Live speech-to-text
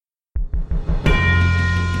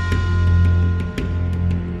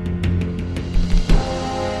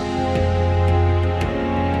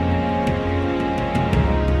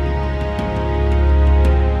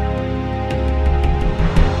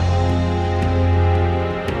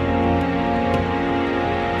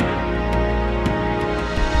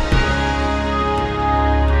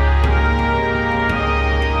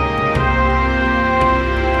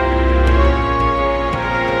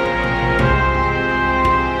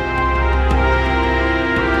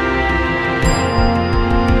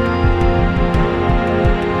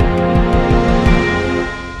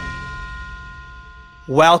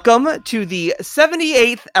Welcome to the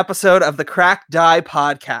 78th episode of the Crack Die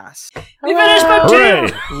podcast. We finished book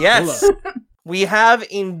 2! Yes, we have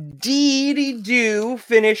indeed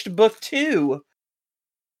finished book 2.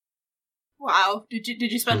 Wow, did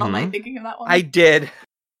you spend all night thinking of that one? I did.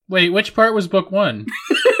 Wait, which part was book 1?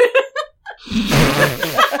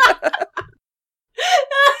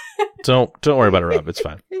 Don't worry about it, Rob. It's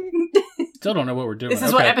fine. Still don't know what we're doing. This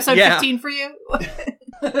is what, episode 15 for you?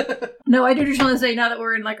 No, I do just want to say, now that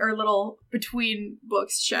we're in like our little between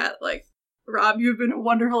books chat, like, Rob, you've been a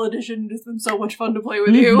wonderful addition. It's been so much fun to play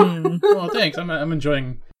with you. Well, thanks. I'm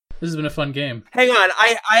enjoying. This has been a fun game. Hang on,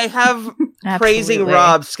 I have praising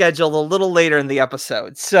Rob scheduled a little later in the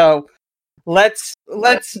episode, so let's I'm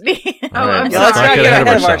right, sorry. let's not get ahead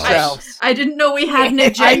of ourselves. I didn't know we had an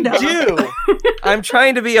agenda. I do. I'm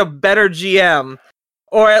trying to be a better GM,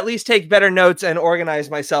 or at least take better notes and organize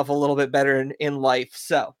myself a little bit better in life.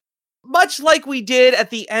 So, much like we did at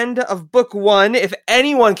the end of book 1, if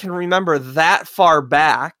anyone can remember that far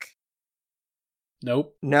back.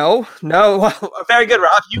 Nope. No. Very good,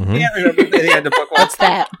 Rob. You can't remember the end of book 1. What's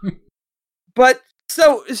that? But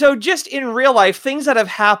so just in real life, things that have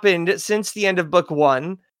happened since the end of book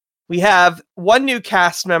 1. We have 1 new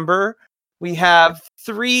cast member. We have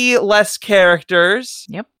 3 less characters.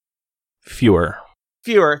 Yep. Fewer.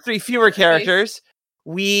 3 fewer characters.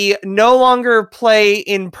 We no longer play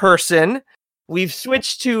in person. We've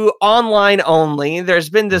switched to online only. There's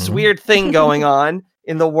been this weird thing going on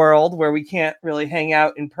in the world where we can't really hang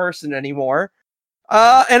out in person anymore.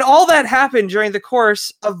 And all that happened during the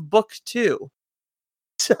course of book 2.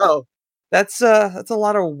 So that's a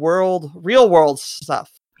lot of real world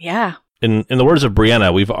stuff. Yeah. In the words of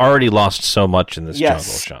Brianna, we've already lost so much in this jungle,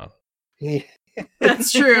 Sean.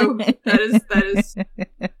 That's true. That is.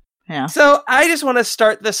 Yeah. So I just want to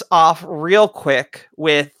start this off real quick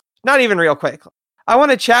with, not even real quick. I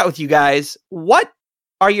want to chat with you guys. What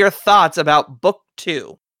are your thoughts about book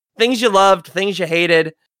 2? Things you loved, things you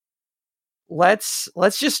hated. Let's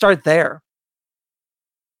just start there.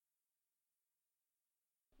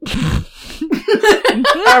 All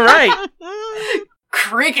right.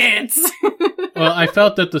 Crickets. Well, I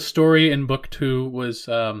felt that the story in book 2 was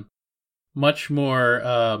much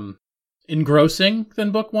more engrossing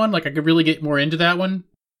than book 1. Like, I could really get more into that one.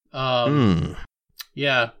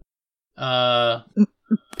 Yeah.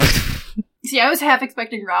 See, I was half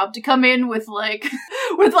expecting Rob to come in with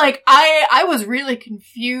I was really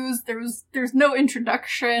confused. There's no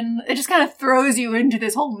introduction. It just kind of throws you into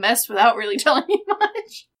this whole mess without really telling you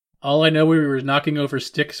much. All I know, we were knocking over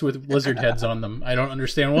sticks with lizard heads on them. I don't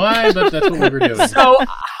understand why, but that's what we were doing. So,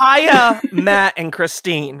 hiya, Matt and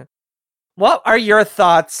Christine. What are your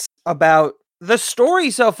thoughts about the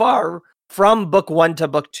story so far from book 1 to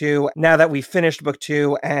book 2, now that we finished book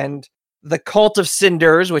 2, and the Cult of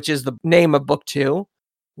Cinders, which is the name of book 2?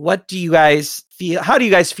 What do you guys feel? How do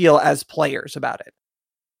you guys feel as players about it?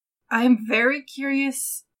 I'm very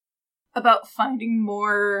curious about finding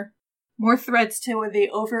more threads to the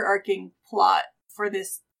overarching plot for the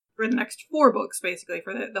next 4 books, basically,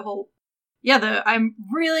 for the whole. Yeah, I'm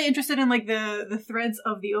really interested in like the threads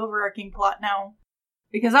of the overarching plot now,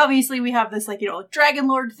 because obviously we have this Dragon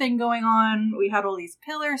Lord thing going on. We had all these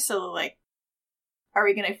pillars, so like, are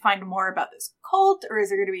we going to find more about this cult, or is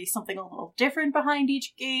there going to be something a little different behind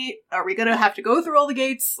each gate? Are we going to have to go through all the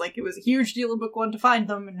gates? Like, it was a huge deal in book 1 to find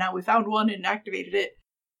them, and now we found one and activated it.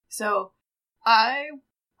 So, I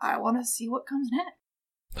want to see what comes next.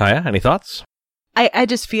 Hiya, any thoughts? I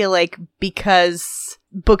just feel like because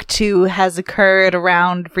book 2 has occurred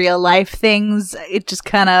around real life things, it just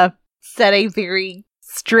kind of set a very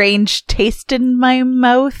strange taste in my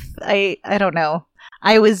mouth. I don't know.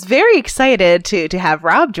 I was very excited to have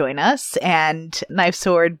Rob join us, and Knife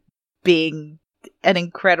Sword being an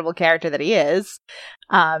incredible character that he is.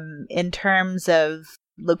 In terms of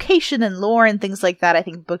location and lore and things like that, I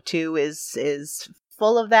think book 2 is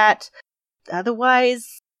full of that.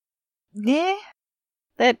 Otherwise,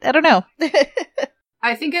 I don't know.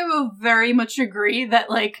 I think I will very much agree that,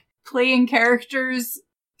 like, playing characters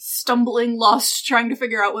stumbling, lost, trying to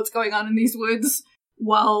figure out what's going on in these woods,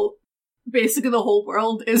 while basically the whole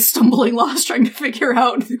world is stumbling, lost, trying to figure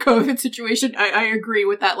out the COVID situation. I agree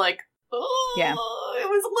with that, like, yeah, it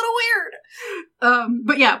was a little weird.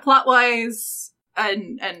 But yeah, plot-wise,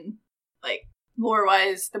 and like,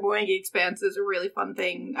 lore-wise, the Moangi Expanse is a really fun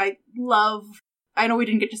thing. I know we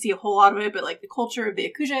didn't get to see a whole lot of it, but like the culture of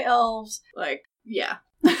the Akujai elves, like, yeah.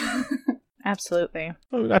 Absolutely.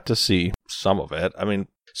 Well, we got to see some of it. I mean,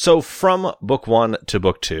 so from book 1 to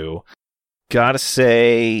book 2, gotta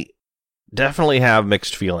say, definitely have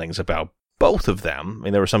mixed feelings about both of them. I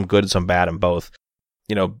mean, there were some good and some bad in both.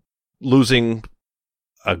 losing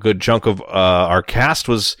a good chunk of our cast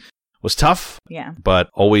was tough. Yeah. But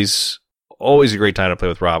always a great time to play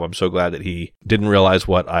with Rob. I'm so glad that he didn't realize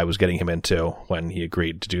what I was getting him into when he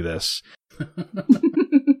agreed to do this.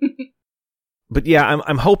 But yeah,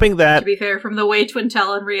 I'm hoping that... To be fair, from the way Twin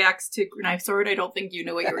Talon reacts to Knife Sword, I don't think you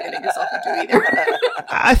knew what you were getting yourself into either.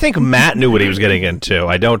 I think Matt knew what he was getting into.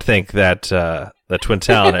 I don't think that the Twin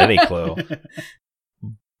Talon had any clue.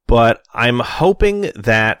 But I'm hoping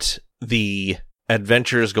that the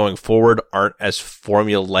adventures going forward aren't as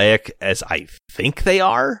formulaic as I think they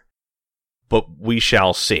are. But we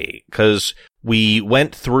shall see. Because we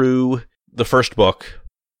went through the first book,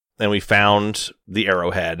 and we found the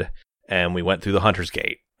arrowhead, and we went through the Hunter's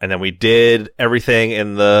Gate. And then we did everything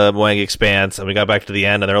in the Moang Expanse, and we got back to the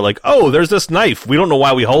end, and they were like, oh, there's this knife. We don't know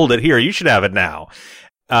why we hold it here. You should have it now.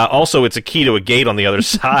 Also, it's a key to a gate on the other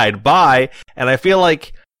side. Bye. And I feel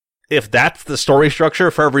like if that's the story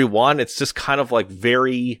structure for everyone, it's just kind of like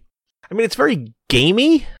very... I mean, it's very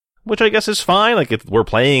gamey, which I guess is fine. Like, if we're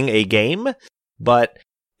playing a game, but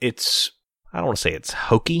it's... I don't want to say it's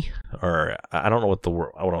hokey, or I don't know what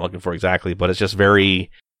what I'm looking for exactly, but it's just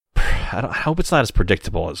very... I hope it's not as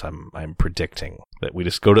predictable as I'm predicting. That we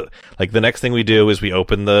just go to, like, the next thing we do is we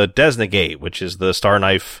open the Desna Gate, which is the Star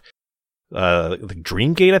Knife, the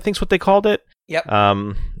Dream Gate, I think is what they called it. Yep.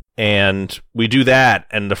 And we do that,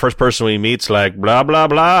 and the first person we meet's like, blah, blah,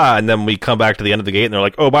 blah, and then we come back to the end of the gate, and they're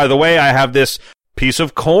like, oh, by the way, I have this piece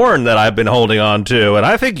of corn that I've been holding on to, and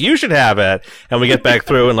I think you should have it. And we get back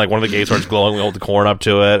through, and, like, one of the gates starts glowing, we hold the corn up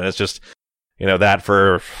to it, and it's just, that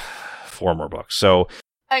for 4 more books. So...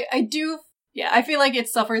 I do, I feel like it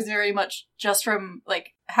suffers very much just from,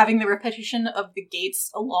 like, having the repetition of the gates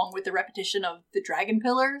along with the repetition of the dragon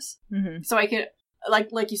pillars. Mm-hmm. So I could,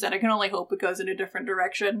 like you said, I can only hope it goes in a different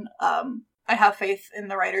direction. I have faith in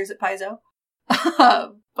the writers at Paizo.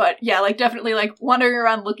 But yeah, like, definitely, like, wandering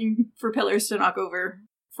around looking for pillars to knock over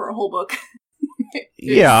for a whole book.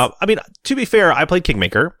 Yeah, I mean, to be fair, I played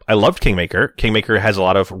Kingmaker. I loved Kingmaker. Kingmaker has a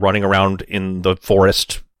lot of running around in the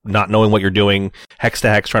forest, not knowing what you're doing, hex to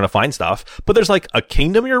hex, trying to find stuff. But there's, like, a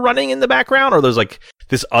kingdom you're running in the background, or there's, like,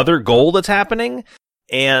 this other goal that's happening.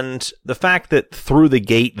 And the fact that through the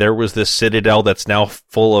gate there was this citadel that's now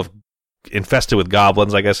full of, infested with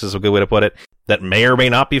goblins, I guess is a good way to put it, that may or may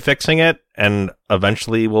not be fixing it, and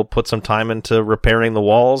eventually we'll put some time into repairing the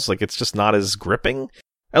walls. Like, it's just not as gripping,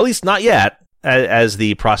 at least not yet, as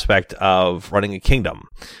the prospect of running a kingdom.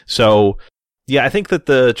 So... yeah, I think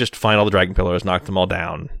that just find all the dragon pillars, knock them all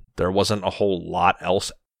down. There wasn't a whole lot else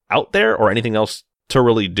out there or anything else to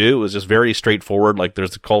really do. It was just very straightforward. Like,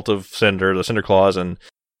 there's the Cult of Cinder, the Cinder Claws, and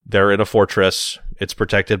they're in a fortress. It's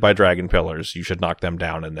protected by dragon pillars. You should knock them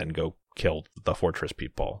down and then go kill the fortress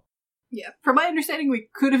people. Yeah, from my understanding, we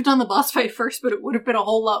could have done the boss fight first, but it would have been a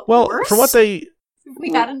whole lot worse. Well, from what they... if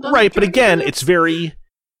we hadn't done right, but again, pillars. it's very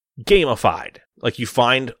gamified. Like, you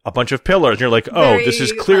find a bunch of pillars, and you're like, oh, this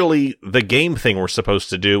is clearly the game thing we're supposed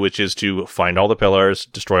to do, which is to find all the pillars,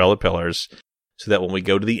 destroy all the pillars, so that when we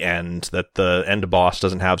go to the end, that the end boss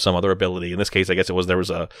doesn't have some other ability. In this case, I guess there was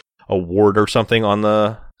a ward or something on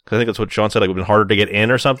the... cause I think that's what Sean said, like, it would have been harder to get in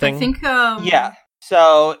or something. I think, yeah.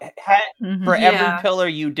 So, for Yeah. every pillar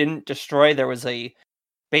you didn't destroy, there was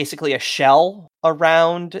basically a shell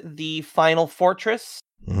around the final fortress.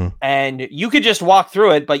 Mm-hmm. And you could just walk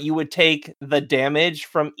through it, but you would take the damage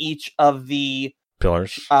from each of the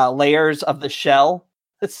Pillars. Layers of the shell.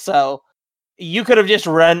 So you could have just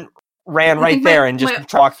ran right there and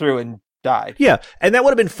just walk through and died. Yeah, and that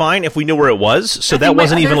would have been fine if we knew where it was. So I that think my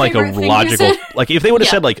wasn't even other like a favorite thing you logical... said- like, if they would have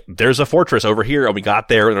Yeah. said, like, there's a fortress over here, and we got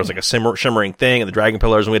there, and there was like a shimmering thing, and the dragon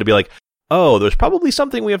pillars, and we had to be like, oh, there's probably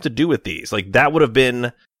something we have to do with these. Like, that would have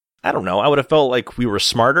been... I don't know. I would have felt like we were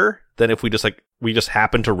smarter than if we just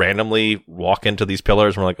happened to randomly walk into these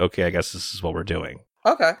pillars and we're like, okay, I guess this is what we're doing.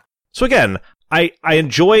 Okay. So again, I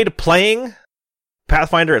enjoyed playing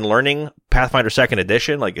Pathfinder and learning Pathfinder 2nd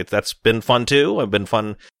Edition. Like, that's been fun too. I've been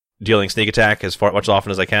fun dealing sneak attack as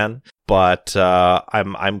often as I can. But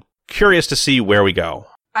I'm curious to see where we go.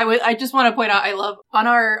 I just want to point out, I love on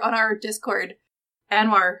our Discord,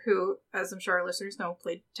 Anwar, who, as I'm sure our listeners know,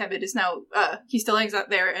 played Tebet, is now, he still hangs out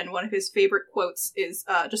there, and one of his favorite quotes is,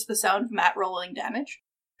 just the sound of Matt rolling damage.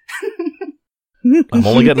 I'm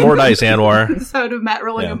only getting more dice, Anwar. The sound of Matt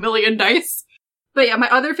rolling a million dice. But yeah, my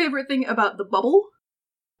other favorite thing about the bubble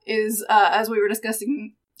is, as we were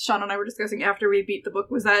discussing, Sean and I were discussing after we beat the book,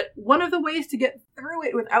 was that one of the ways to get through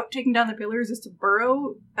it without taking down the pillars is to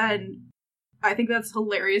burrow, and I think that's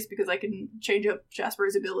hilarious because I can change up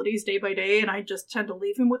Jasper's abilities day by day, and I just tend to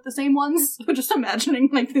leave him with the same ones. So just imagining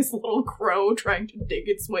like this little crow trying to dig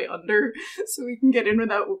its way under so we can get in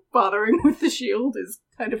without bothering with the shield is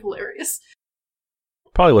kind of hilarious.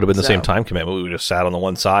 Probably would have been the same time commitment. We would have sat on the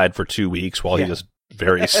one side for 2 weeks while he just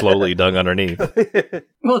very slowly dug underneath.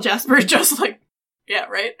 Well, Jasper's just like, yeah,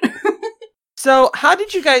 right? So, how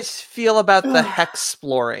did you guys feel about the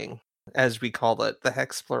hexploring, as we call it, the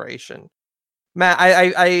hexploration? Matt,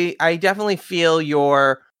 I definitely feel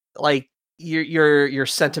your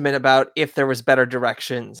sentiment about if there was better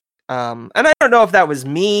directions. And I don't know if that was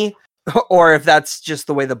me or if that's just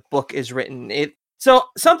the way the book is written. So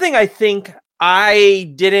something I think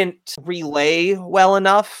I didn't relay well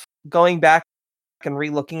enough going back and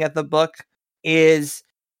re-looking at the book is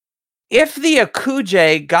if the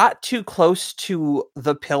Akuje got too close to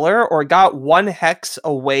the pillar or got one hex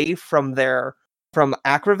away from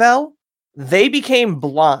Akravel, they became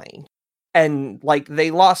blind and like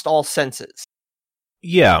they lost all senses.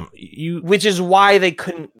 Yeah, which is why they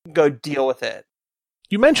couldn't go deal with it.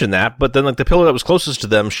 You mentioned that, but then like the pillar that was closest to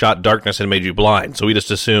them shot darkness and made you blind, so we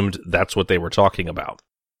just assumed that's what they were talking about.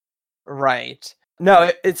 Right.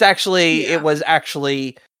 No, it was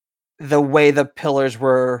actually the way the pillars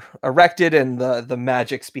were erected and the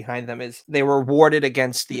magics behind them is they were warded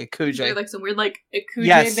against the Akuje. They're like some weird like Akuje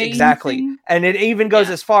Yes, vein exactly. thing. And it even goes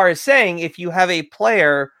as far as saying if you have a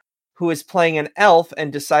player who is playing an elf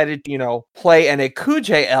and decided, play an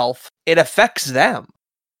Akuje elf, it affects them.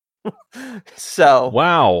 So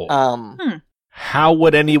wow. How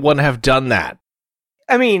would anyone have done that?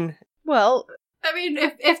 I mean,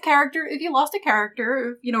 if you lost a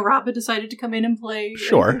character, Rob had decided to come in and play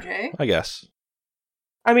sure, Akuje. I guess.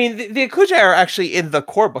 I mean, the Akuje are actually in the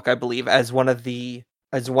core book, I believe, as one of the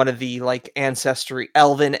like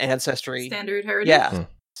elven ancestry standard heritage. Yeah.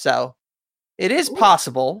 So it is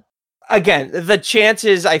possible. Again, the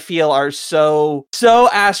chances I feel are so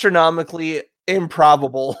astronomically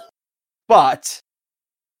improbable. But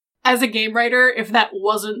as a game writer, if that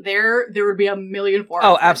wasn't there would be a million forums.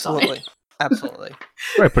 Oh, absolutely. Absolutely.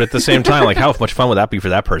 Right, but at the same time, like, how much fun would that be for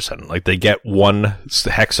that person? Like, they get one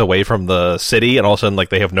hex away from the city, and all of a sudden, like,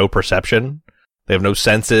 they have no perception, they have no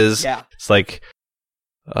senses. Yeah, it's like,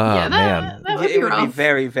 man, that would it be would be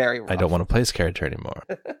very, very rough. I don't want to play this character anymore.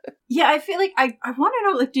 Yeah, I feel like I want to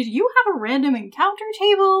know, like, did you have a random encounter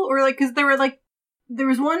table, or like, because there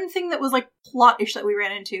was one thing that was like plot-ish that we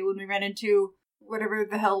ran into when we ran into whatever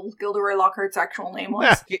the hell Gilderoy Lockhart's actual name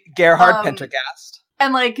was. Gerhard Pendergast.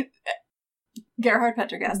 And like, Gerhard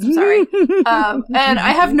Pendergast, I'm sorry. And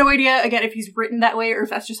I have no idea, again, if he's written that way or if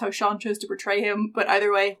that's just how Sean chose to portray him, but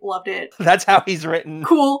either way, loved it. That's how he's written.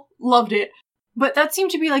 Cool, loved it. But that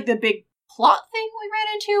seemed to be like the big plot thing we ran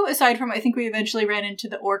into, aside from, I think we eventually ran into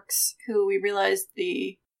the orcs, who we realized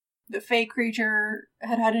the Fey creature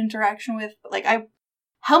had interaction with. But like,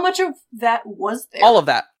 how much of that was there? All of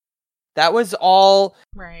that. That was all...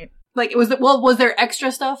 Right. Like, was there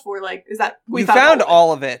extra stuff, or like, is that... We found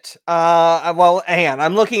all of it. Well, hang on.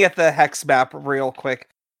 I'm looking at the hex map real quick.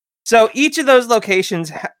 So each of those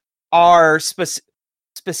locations are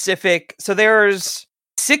specific. So there's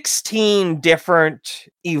 16 different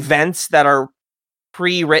events that are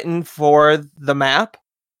pre-written for the map.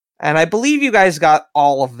 And I believe you guys got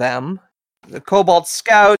all of them. The Cobalt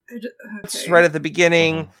Scout, right at the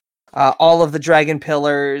beginning. All of the Dragon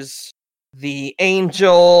Pillars. The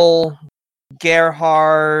Angel,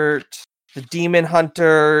 Gerhard, the Demon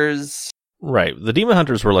Hunters. Right. The Demon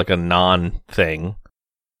Hunters were like a non-thing.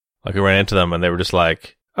 Like, we ran into them and they were just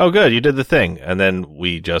like, oh, good, you did the thing. And then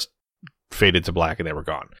we just faded to black and they were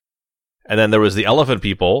gone. And then there was the Elephant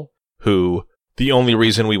People, who the only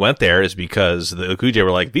reason we went there is because the Akuje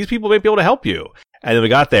were like, these people may be able to help you. And then we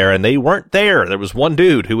got there and they weren't there. There was one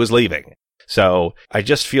dude who was leaving. So I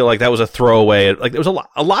just feel like that was a throwaway. Like, there was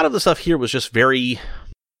a lot of the stuff here was just very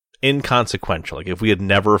inconsequential. Like, if we had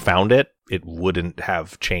never found it, it wouldn't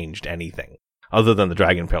have changed anything other than the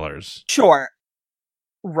Dragon Pillars. Sure.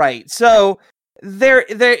 Right. So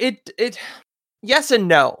it yes and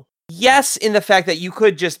no. Yes, in the fact that you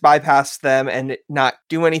could just bypass them and not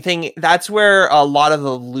do anything. That's where a lot of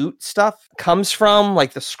the loot stuff comes from,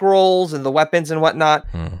 like the scrolls and the weapons and whatnot.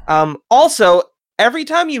 Also, every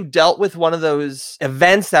time you dealt with one of those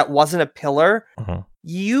events that wasn't a pillar,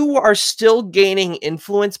 you are still gaining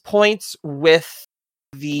influence points with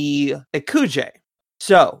the Akuje.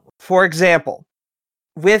 So, for example,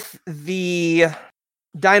 with the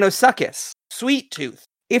Dinosuchus, Sweet Tooth,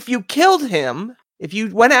 if you killed him, if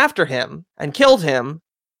you went after him and killed him,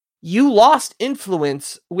 you lost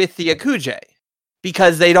influence with the Akuje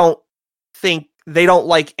because they don't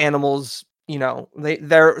like animals,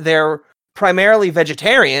 they're primarily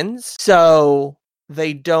vegetarians, so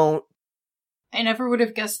they don't. I never would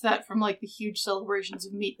have guessed that from like the huge celebrations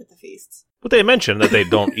of meat at the feasts. But they mentioned that they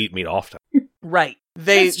don't eat meat often. Right.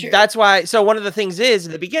 That's true. That's why. So one of the things is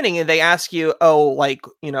in the beginning, they ask you,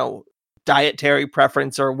 dietary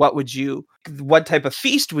preference, or what type of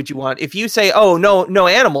feast would you want? If you say, oh, no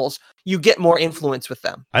animals, you get more influence with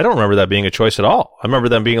them. I don't remember that being a choice at all. I remember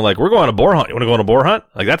them being like, we're going on a boar hunt. You want to go on a boar hunt?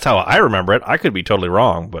 Like, that's how I remember it. I could be totally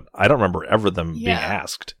wrong, but I don't remember ever them being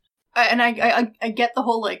asked. And I get the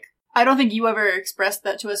whole, like, I don't think you ever expressed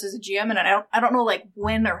that to us as a GM, and I don't know, like,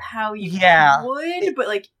 when or how you would, but,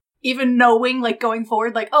 like, even knowing, like, going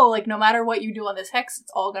forward, like, oh, like, no matter what you do on this hex,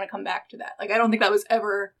 it's all gonna come back to that. Like, I don't think that was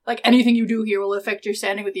ever, like, anything you do here will affect your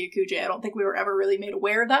standing with the Akuje. I don't think we were ever really made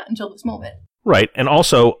aware of that until this moment. Right, and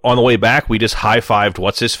also, on the way back, we just high-fived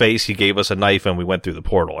what's-his-face, he gave us a knife, and we went through the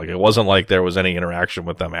portal. Like, it wasn't like there was any interaction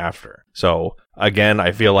with them after. So, again,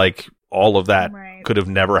 I feel like all of that could have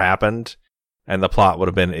never happened, and the plot would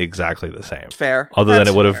have been exactly the same. Fair. Other than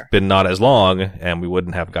it would have been not as long, and we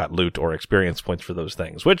wouldn't have got loot or experience points for those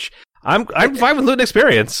things, which I'm fine with loot and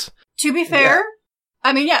experience. To be fair,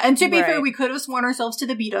 I mean, and to be fair, we could have sworn ourselves to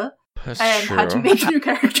the beta and had to make new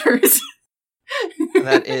characters.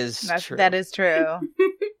 That is true. That is true.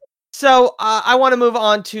 So I want to move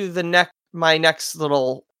on to my next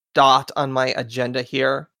little dot on my agenda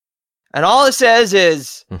here. And all it says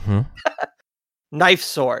is knife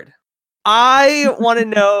sword. I want to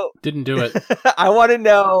know... Didn't do it. I want to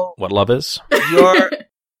know... What love is?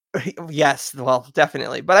 Yes, well,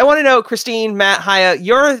 definitely. But I want to know, Christine, Matt, Haya,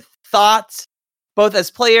 your thoughts, both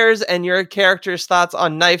as players and your characters' thoughts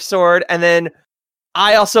on knife sword. And then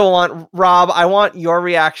I also want, Rob, I want your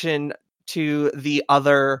reaction to the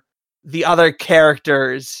other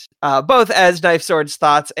characters, both as Knife Sword's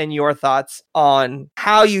thoughts and your thoughts on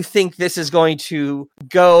how you think this is going to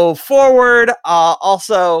go forward.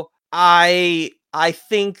 Also, I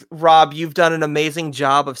think, Rob, you've done an amazing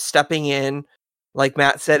job of stepping in, like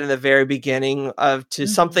Matt said in the very beginning, to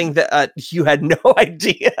something that you had no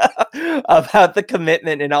idea about the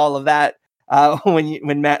commitment and all of that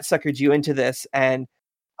when Matt suckered you into this. And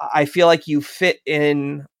I feel like you fit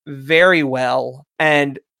in very well.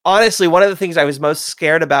 And honestly, one of the things I was most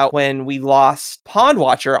scared about when we lost Pond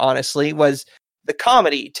Watcher, honestly, was the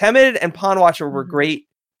comedy. Temid and Pond Watcher were great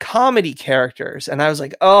comedy characters. And I was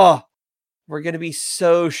like, oh, we're going to be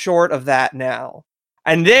so short of that now.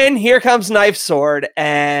 And then here comes Knife Sword,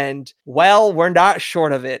 and, well, we're not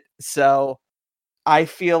short of it. So I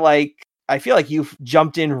feel like you've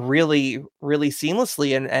jumped in really, really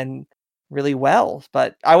seamlessly and really well.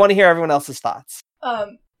 But I want to hear everyone else's thoughts.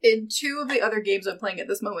 In two of the other games I'm playing at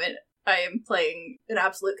this moment, I am playing an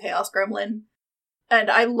absolute chaos gremlin. And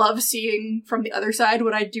I love seeing from the other side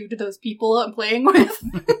what I do to those people I'm playing with.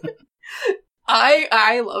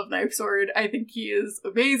 I love Knife Sword. I think he is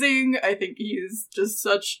amazing. I think he is just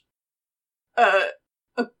such a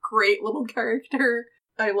great little character.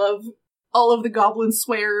 I love all of the goblin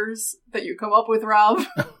swears that you come up with, Rob.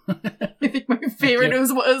 I think my favorite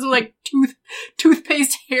was like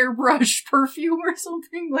toothpaste hairbrush perfume or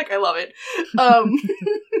something. Like, I love it.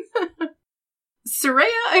 Soraya,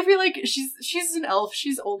 I feel like she's an elf.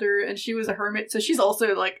 She's older and she was a hermit, so she's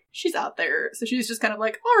also like, she's out there. So she's just kind of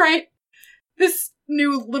like, all right, this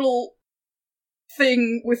new little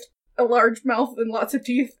thing with a large mouth and lots of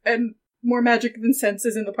teeth and more magic than sense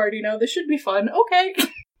is in the party now. This should be fun. Okay.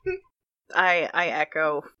 I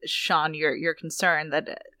echo, Sean, your concern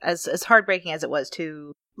that as heartbreaking as it was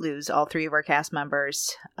to lose all three of our cast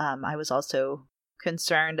members, I was also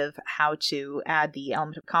concerned of how to add the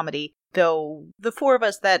element of comedy. Though the four of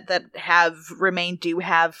us that have remained do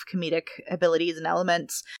have comedic abilities and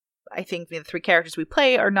elements, I think the three characters we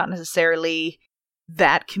play are not necessarily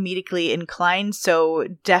that comedically inclined, so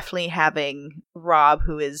definitely having Rob,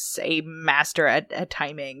 who is a master at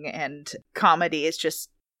timing and comedy, is just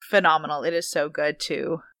phenomenal. It is so good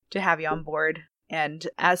to have you on board. And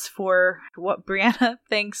as for what Brianna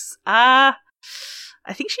thinks, I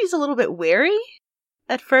think she's a little bit wary.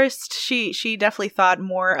 At first, she definitely thought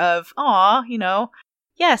more of,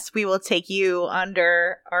 yes, we will take you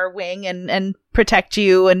under our wing and protect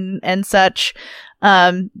you and such.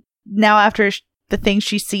 Now after the things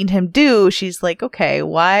she's seen him do, she's like, okay,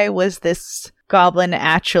 why was this goblin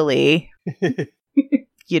actually, who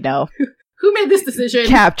made this decision?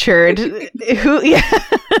 Captured. Who? Yeah.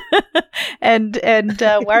 and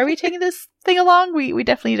why are we taking this thing along? We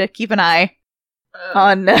definitely need to keep an eye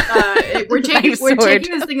on. We're taking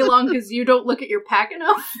this thing along because you don't look at your pack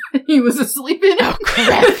enough. He was asleep in it. Oh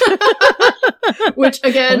crap! Which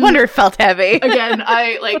again, I wonder it felt heavy. Again,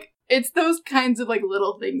 It's those kinds of like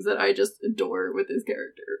little things that I just adore with his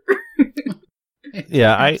character.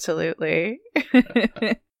 Yeah, Absolutely.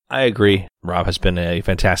 I agree. Rob has been a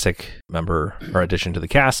fantastic member or addition to the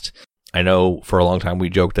cast. I know for a long time we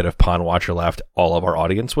joked that if Pawn Watcher left, all of our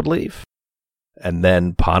audience would leave. And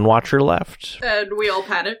then Pawn Watcher left. And we all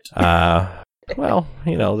panicked. Well,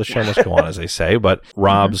 the show must go on, as they say. But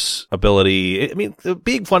Rob's ability, I mean,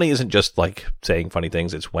 being funny isn't just like saying funny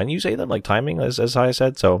things. It's when you say them, like timing, as I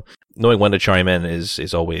said. So knowing when to chime in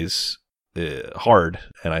is always hard.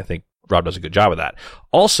 And I think Rob does a good job of that.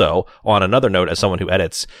 Also, on another note, as someone who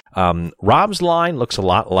edits, Rob's line looks a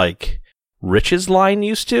lot like Rich's line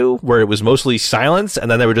used to, where it was mostly silence, and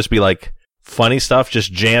then there would just be like funny stuff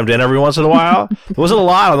just jammed in every once in a while. There wasn't a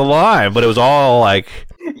lot on the line, but it was all like,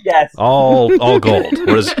 yes, all gold.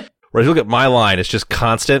 Whereas you look at my line, it's just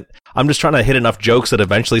constant. I'm just trying to hit enough jokes that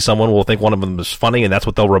eventually someone will think one of them is funny, and that's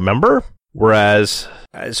what they'll remember. Whereas,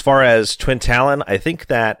 as far as Twin Talon, I think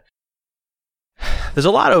that there's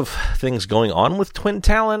a lot of things going on with Twin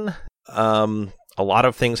Talon. A lot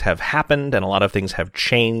of things have happened, and a lot of things have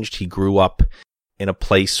changed. He grew up in a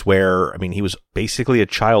place where, I mean, he was basically a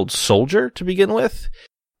child soldier to begin with,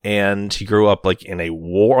 and he grew up like in a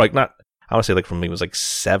war, like not, I want to say like from he was like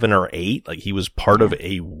 7 or 8, like he was part of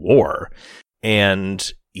a war,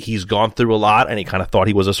 and he's gone through a lot, and he kind of thought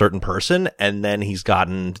he was a certain person, and then he's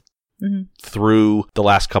gotten through the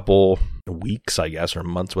last couple weeks, I guess, or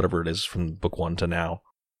months, whatever it is, from book 1 to now,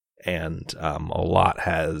 and a lot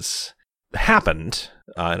has happened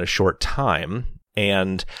in a short time.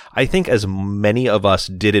 And I think as many of us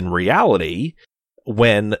did in reality,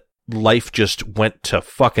 when life just went to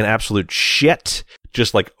fucking absolute shit,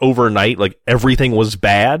 just like overnight, like everything was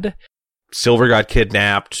bad. Silver got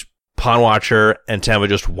kidnapped, Pawn Watcher and Tenma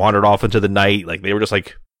just wandered off into the night. Like they were just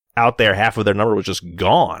like out there, half of their number was just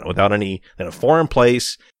gone without any, in a foreign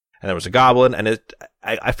place. And there was a goblin, and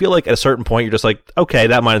I feel like at a certain point you're just like, okay,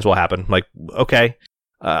 that might as well happen. Like, okay,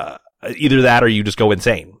 either that or you just go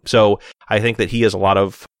insane. So I think that he has a lot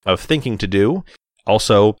of thinking to do.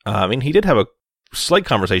 Also, I mean, he did have a slight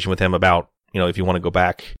conversation with him about, if you want to go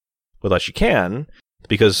back with us, you can,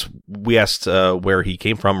 because we asked where he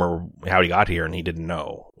came from or how he got here, and he didn't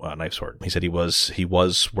know. Knife Sword. He said he was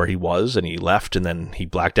where he was, and he left, and then he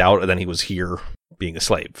blacked out, and then he was here being a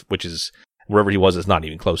slave, which is wherever he was is not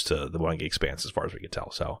even close to the Moengi Expanse as far as we can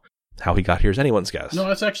tell. So how he got here is anyone's guess. No,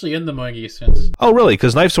 it's actually in the Moengi Expanse. Oh, really?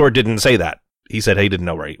 Because Knife Sword didn't say that. He said he didn't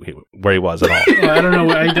know where he was at all. Well, I don't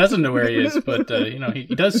know. He doesn't know where he is, but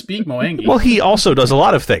he does speak Moengi. Well, he also does a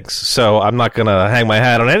lot of things, so I'm not going to hang my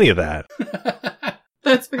hat on any of that.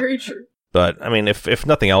 That's very true. But I mean, if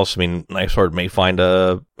nothing else, I mean, Knife Sword may find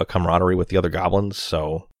a camaraderie with the other goblins.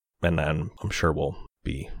 So, and then I'm sure we'll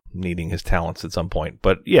be needing his talents at some point.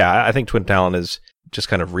 But yeah, I think Twin Talon is just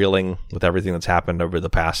kind of reeling with everything that's happened over the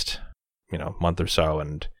past, month or so,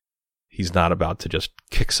 and he's not about to just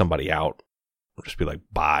kick somebody out or just be like,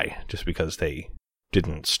 bye, just because they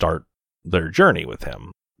didn't start their journey with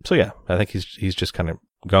him. So yeah, I think he's just kind of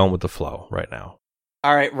going with the flow right now.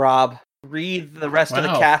 All right, Rob, read the rest of the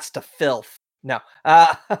cast to filth. No.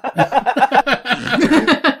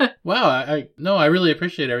 Wow, I really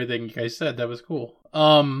appreciate everything you guys said. That was cool.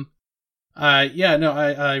 I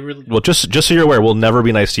really. Well, just so you're aware, we'll never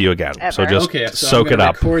be nice to you again. Ever. So just okay, so soak it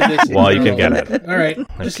up while you can get it. All right,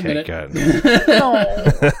 just a minute. Good.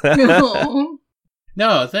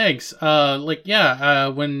 No, thanks.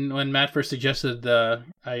 When Matt first suggested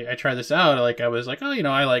I try this out, I was like, oh,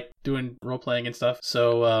 I like doing role playing and stuff.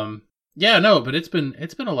 So but it's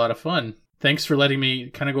been a lot of fun. Thanks for letting me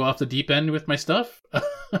kind of go off the deep end with my stuff.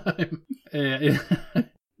 I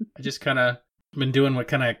just kind of been doing what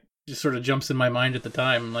kind of just sort of jumps in my mind at the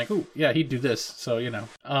time. I'm like, oh, yeah, he'd do this. So,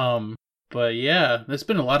 but yeah, it's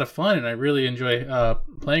been a lot of fun, and I really enjoy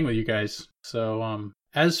playing with you guys. So,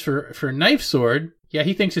 as for Knife Sword, yeah,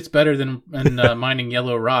 he thinks it's better than mining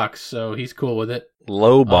yellow rocks, so he's cool with it.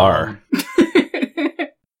 Low bar.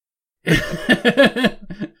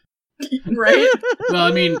 Right? Well,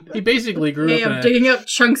 I mean, he basically grew up I'm digging up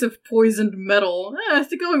chunks of poisoned metal.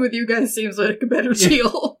 Going with you guys seems like a better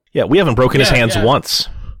deal. Yeah, we haven't broken his hands once.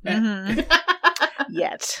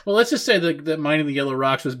 Yet. Well, let's just say that mining the yellow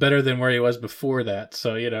rocks was better than where he was before that,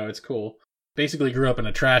 so, it's cool. Basically grew up in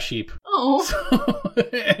a trash heap. Oh. So,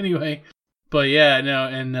 anyway. But yeah, no,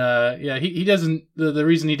 and he doesn't, the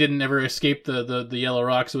reason he didn't ever escape the yellow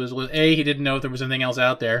rocks was A, he didn't know if there was anything else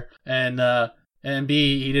out there, and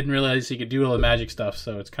B, he didn't realize he could do all the magic stuff,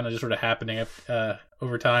 so it's kind of just sort of happening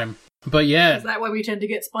over time. But yeah. Is that why we tend to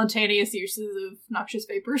get spontaneous uses of noxious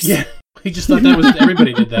vapors? Yeah, he just thought that was,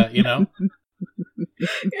 everybody did that,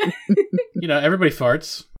 everybody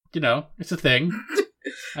farts. it's a thing.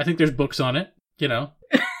 I think there's books on it,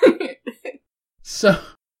 So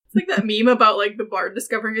it's like that meme about like the bard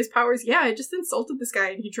discovering his powers. Yeah, I just insulted this guy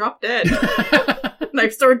and he dropped dead.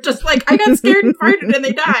 Knife sword, just like I got scared and farted and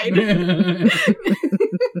they died.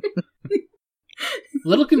 A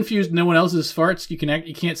little confused. No one else's farts. You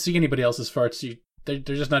can't see anybody else's farts. They're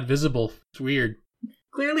just not visible. It's weird.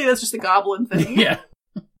 Clearly, that's just a goblin thing. Yeah,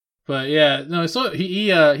 but yeah, no. So he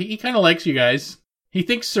kind of likes you guys. He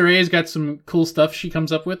thinks Soraya's got some cool stuff she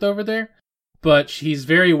comes up with over there, but he's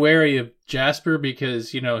very wary of Jasper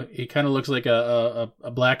because he kind of looks like a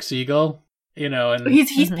black seagull. And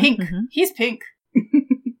he's pink. He's pink.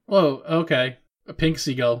 Whoa, okay, a pink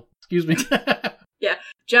seagull. Excuse me. Yeah,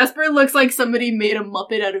 Jasper looks like somebody made a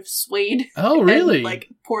Muppet out of suede. Oh, really? And, like,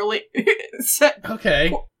 poorly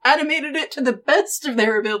okay. Animated it to the best of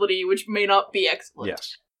their ability, which may not be excellent.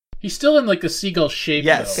 Yes. He's still in, like, the seagull shape,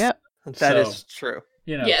 Yes. though. Yep. That is true.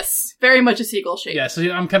 Yes, very much a seagull shape. Yeah,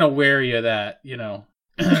 so I'm kind of wary of that,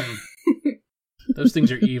 Those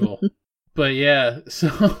things are evil. But yeah,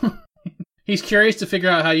 so he's curious to figure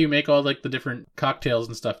out how you make all, like, the different cocktails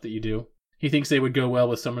and stuff that you do. He thinks they would go well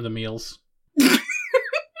with some of the meals.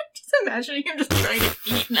 Just imagining him just trying to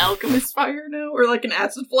eat an alchemist fire now, or like an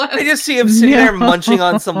acid flask. I just see him sitting there munching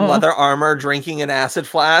on some leather armor, drinking an acid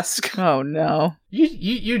flask. Oh no!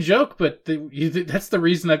 You joke, but that's the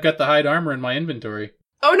reason I've got the hide armor in my inventory.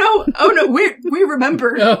 Oh no! We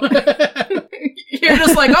remember. Oh. You're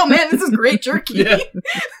just like, oh man, this is great jerky.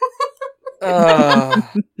 Yeah.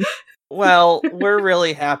 Well, we're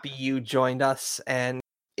really happy you joined us, and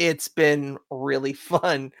it's been really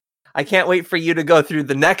fun. I can't wait for you to go through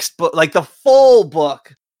the next book, like the full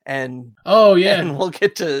book, and oh yeah, and we'll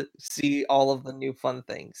get to see all of the new fun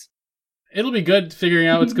things. It'll be good figuring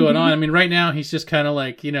out what's going on. I mean, right now he's just kind of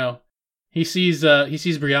like, he sees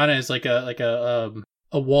Brianna as like a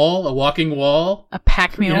wall, a walking wall, a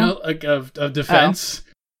pack mule, of defense,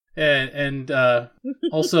 and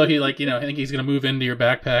also he I think he's gonna move into your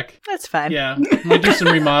backpack. That's fine. Yeah, I'm gonna do some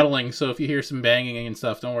remodeling, so if you hear some banging and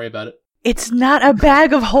stuff, don't worry about it. It's not a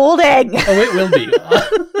bag of holding. Oh, it will be.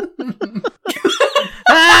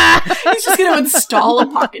 He's just going to install a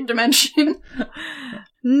pocket dimension.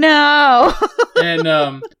 No. And,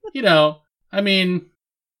 I mean,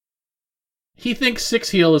 he thinks Six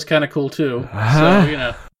Heel is kind of cool too.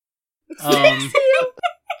 So,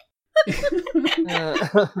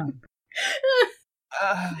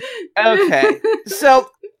 Okay.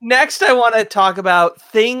 So next I want to talk about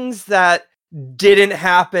things that didn't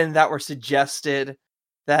happen that were suggested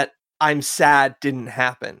that I'm sad didn't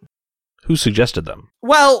happen. Who suggested them?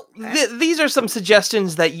 Well, these are some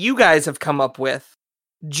suggestions that you guys have come up with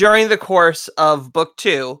during the course of book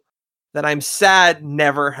 2 that I'm sad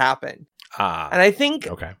never happened. And I think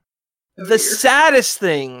the saddest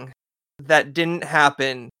thing that didn't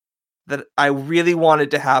happen that I really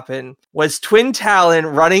wanted to happen was Twin Talon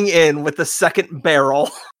running in with the second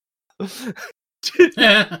barrel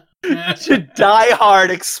to Die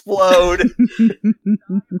Hard explode.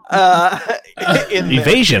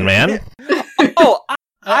 Evasion, man. Oh,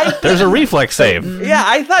 there's a reflex save. Yeah,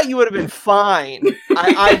 I thought you would have been fine.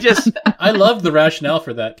 I love the rationale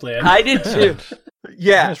for that plan. I did too.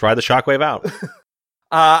 Yeah. Just ride the shockwave out.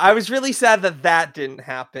 I was really sad that didn't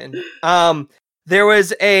happen. There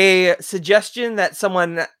was a suggestion that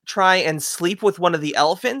someone try and sleep with one of the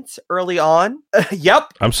elephants early on.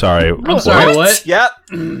 Yep. I'm sorry. I'm sorry, what? Yep.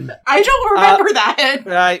 I don't remember that.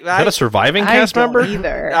 Is that a surviving cast member?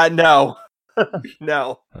 Either. No.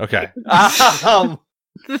 No. Okay.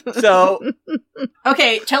 So.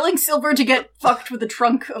 Okay, telling Silver to get fucked with the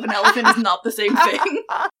trunk of an elephant is not the same thing.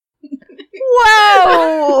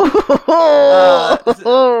 Whoa!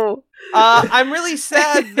 I'm really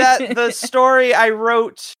sad that the story I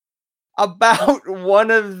wrote about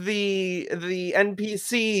one of the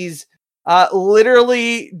NPCs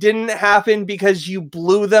literally didn't happen because you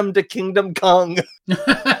blew them to Kingdom Come.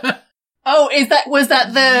 Oh, was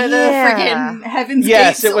that the friggin' Heaven's Gate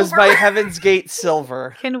Yes, Silver? it was by Heaven's Gate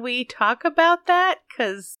Silver. Can we talk about that?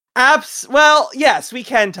 Because Well, yes, we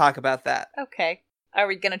can talk about that. okay, are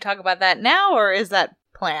we going to talk about that now, or is that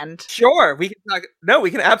planned? Sure, we can talk. No,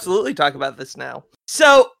 we can absolutely talk about this now.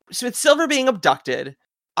 So with Silver being abducted,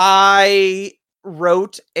 I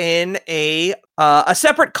wrote in a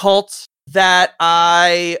separate cult that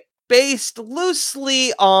I based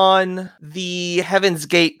loosely on the Heaven's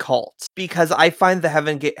Gate cult because I find the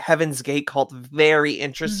Heaven's Gate cult very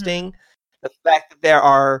interesting. Mm-hmm. The fact that there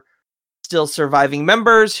are still surviving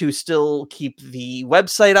members who still keep the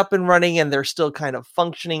website up and running, and they're still kind of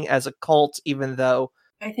functioning as a cult, even though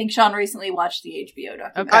I think Sean recently watched the HBO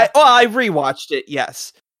documentary. I rewatched it,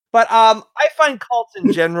 yes. But I find cults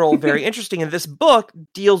in general very interesting, and this book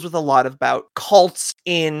deals with a lot about cults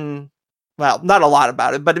in, well, not a lot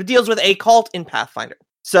about it, but it deals with a cult in Pathfinder.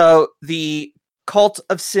 So the Cult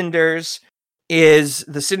of Cinders is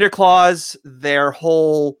the Cinder Claws. Their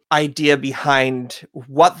whole idea behind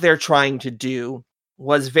what they're trying to do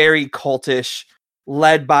was very cultish,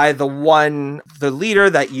 led by the leader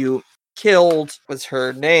that you killed. Was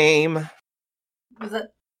her name? Was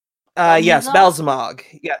it? Yes, Belzamog.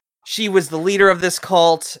 Yeah. She was the leader of this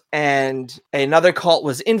cult, and another cult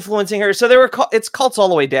was influencing her. So there were it's cults all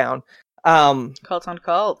the way down. Cults on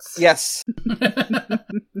cults. Yes.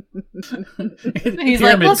 He's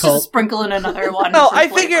like, let's just sprinkle in another one. No, I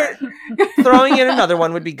figured throwing in another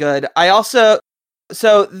one would be good.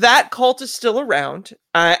 So that cult is still around,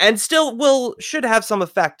 and still should have some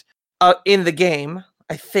effect in the game.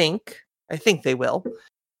 I think they will.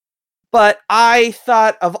 But I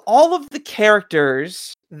thought of all of the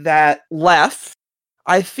characters that left,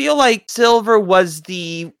 I feel like Silver was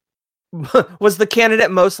the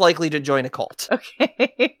candidate most likely to join a cult.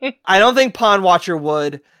 Okay. I don't think Pawn Watcher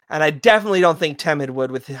would, and I definitely don't think Temid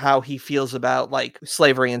would, with how he feels about like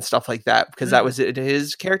slavery and stuff like that, because that was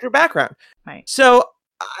his character background. Right. So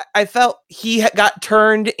I felt he got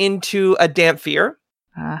turned into a Dhampir.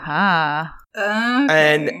 Uh-huh. Okay.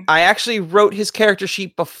 And I actually wrote his character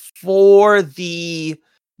sheet before the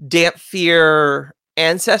Dhampir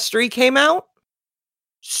ancestry came out.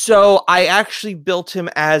 So I actually built him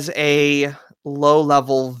as a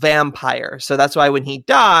low-level vampire. So that's why when he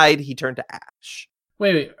died, he turned to ash.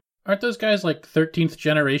 Wait. Aren't those guys like 13th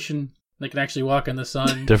generation? They can actually walk in the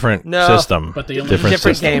sun. Different No. system. But they only Different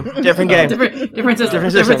system. game. Different game. Different system.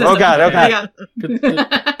 Different system. Oh god, okay. Yeah.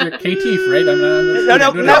 They're KT, right?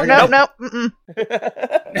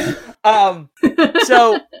 No.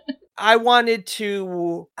 So I wanted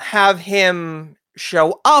to have him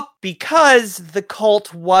show up because the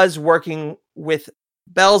cult was working with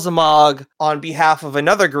Belzamog on behalf of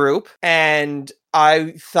another group, and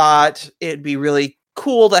I thought it'd be really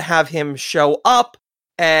cool to have him show up.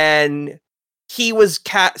 And he was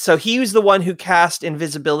so he was the one who cast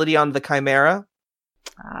invisibility on the Chimera.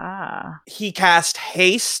 He cast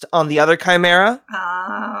haste on the other Chimera.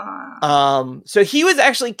 So he was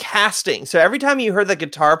actually casting. So every time you heard the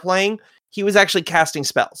guitar playing, he was actually casting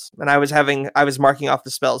spells, and I was marking off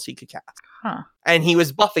the spells he could cast. And he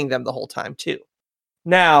was buffing them the whole time too.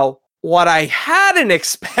 Now, what I hadn't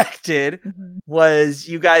expected was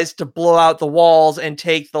you guys to blow out the walls and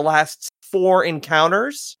take the last 4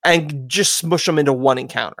 encounters and just smush them into one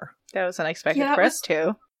encounter. That was unexpected for us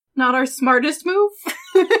too. Not our smartest move.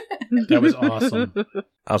 That was awesome.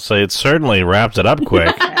 I'll say it certainly wrapped it up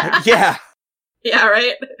quick. Yeah. Yeah,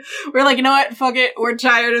 right? We're like, you know what? Fuck it. We're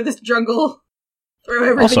tired of this jungle. Throw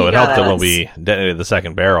everything Also, it at helped that when us. we detonated the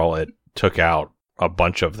second barrel, it took out a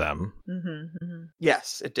bunch of them.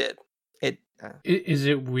 Yes, it did. Is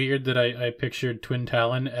it weird that I pictured Twin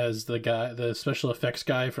Talon as the special effects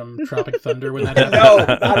guy from Tropic Thunder when that happened? No,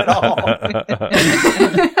 not at all.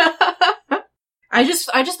 I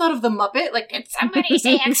just thought of the Muppet. Like, did somebody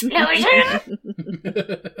say explosion?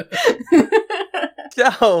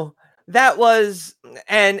 So that was,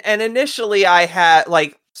 and initially I had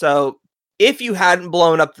so if you hadn't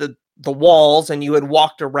blown up the walls and you had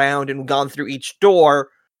walked around and gone through each door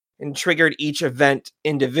and triggered each event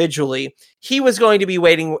individually, he was going to be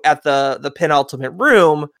waiting at the penultimate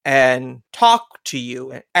room and talk to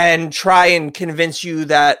you and try and convince you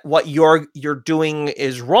that what you're doing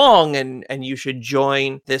is wrong and you should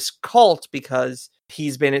join this cult because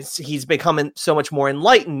he's becoming so much more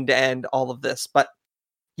enlightened and all of this. But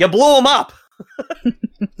you blew him up.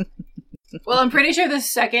 Well, I'm pretty sure the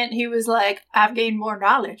second he was like, I've gained more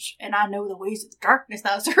knowledge, and I know the ways of the darkness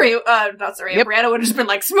now. Brianna would have just been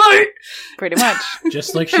like, smart! Pretty much.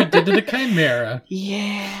 Just like she did to the Chimera.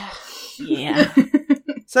 Yeah.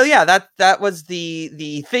 So yeah, that was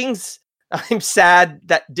the things I'm sad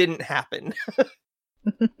that didn't happen.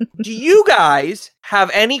 Do you guys have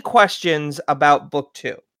any questions about book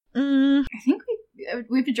 2? I think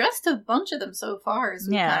we've addressed a bunch of them so far as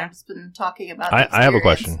we've kind of just been talking about I have a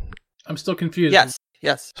question. I'm still confused.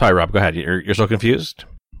 Yes. Sorry, Rob, go ahead. You're still confused?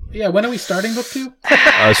 Yeah, when are we starting book 2?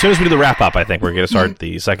 As soon as we do the wrap-up, I think we're going to start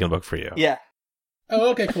the second book for you. Yeah. Oh,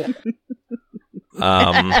 okay, cool.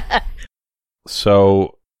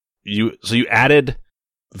 So you added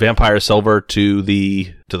Vampire Silver to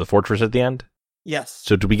the fortress at the end? Yes.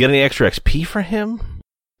 So did we get any extra XP for him?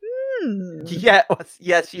 Yeah,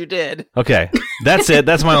 yes, you did. Okay. That's it.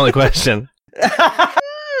 That's my only question.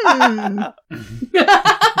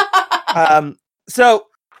 So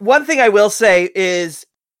one thing I will say is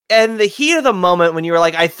and the heat of the moment when you were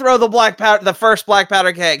like, I throw the first black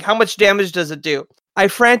powder keg, how much damage does it do? I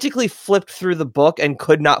frantically flipped through the book and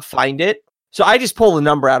could not find it. So I just pulled the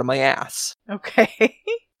number out of my ass. Okay.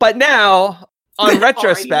 But now, on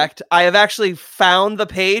retrospect, I have actually found the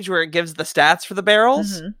page where it gives the stats for the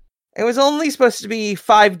barrels. Mm-hmm. It was only supposed to be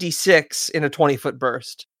 5d6 in a 20-foot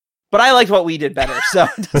burst. But I liked what we did better, so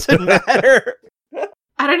it doesn't matter.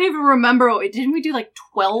 I don't even remember didn't we do like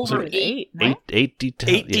 12 or 8? Right?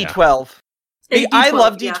 8d12. I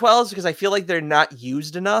love d12s because I feel like they're not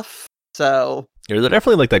used enough. So They're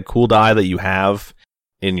definitely like that cool die that you have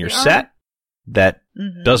in your set that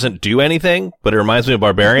doesn't do anything, but it reminds me of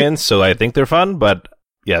barbarians, so I think they're fun, but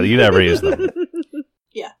yeah, you never use them.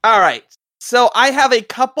 Yeah. All right. So I have a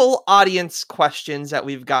couple audience questions that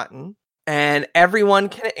we've gotten, and everyone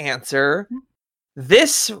can answer.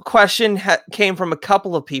 This question came from a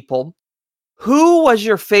couple of people. Who was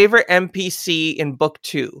your favorite NPC in book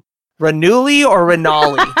 2? Ranuli or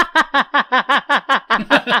Renali?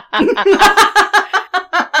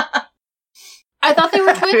 I thought they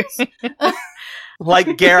were twins.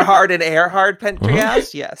 Like Gerhard and Erhard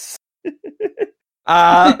Pendergast? Yes.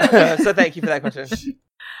 So thank you for that question.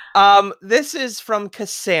 This is from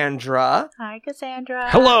Cassandra. Hi, Cassandra.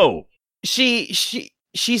 Hello! She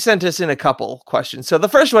sent us in a couple questions. So the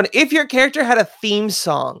first one, if your character had a theme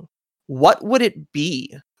song, what would it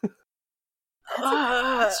be?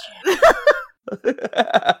 I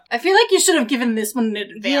feel like you should have given this one in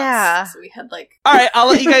advance. Yeah. So we had like. All right, I'll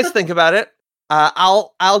let you guys think about it.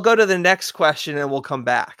 I'll go to the next question and we'll come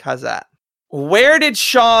back. How's that? Where did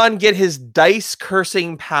Sean get his dice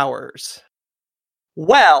cursing powers?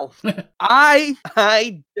 Well, I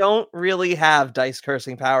don't really have dice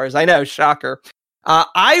cursing powers. I know, shocker.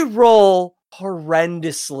 I roll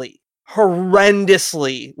horrendously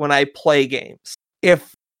when I play games.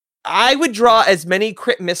 If I would draw as many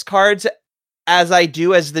crit miss cards as I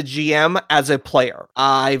do as the GM as a player,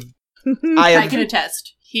 I can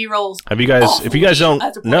attest. He rolls. If you guys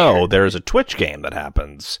don't know, there's a Twitch game that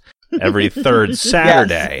happens every third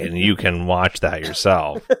Saturday, and you can watch that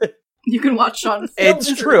yourself. You can watch Sean.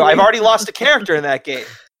 It's true. I've already lost a character in that game.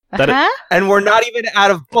 And we're not even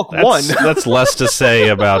out of book 1. That's less to say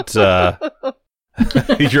about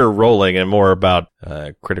your rolling and more about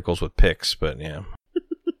criticals with picks, but yeah.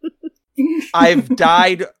 I've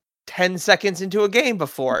died 10 seconds into a game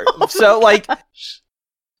before. So, like,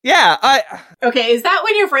 yeah. Okay, is that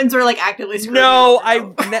when your friends were, like, actively screwing No,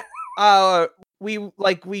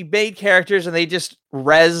 we made characters and they just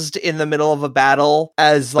rezzed in the middle of a battle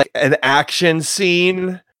as, like, an action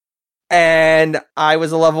scene. And I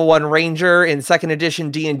was a level 1 ranger in 2nd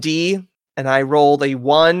edition D&D, and I rolled a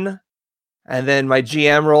 1, and then my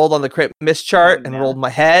GM rolled on the crit miss chart and rolled my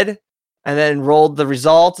head, and then rolled the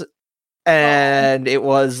result, and it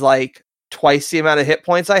was like twice the amount of hit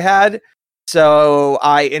points I had. So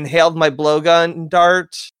I inhaled my blowgun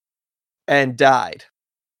dart and died.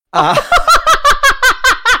 Oh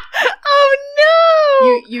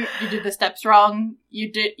no! You did the steps wrong.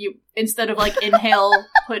 You instead of like inhale,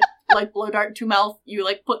 put like blow dart to mouth. You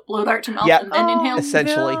like put blow dart to mouth and then inhale.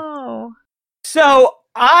 Essentially. No. So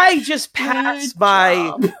I just passed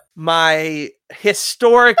my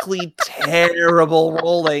historically terrible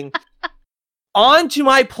rolling on to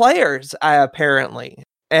my players, apparently.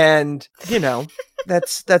 And, you know,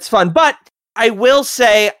 that's fun. But I will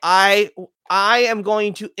say I am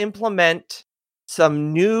going to implement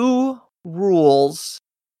some new rules,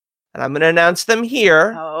 and I'm going to announce them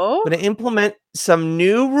here. Oh? I'm going to implement some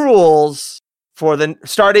new rules for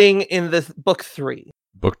starting in the book 3.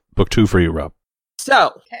 Book 2 for you, Rob.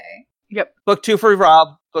 So, Okay. Yep. book 2 for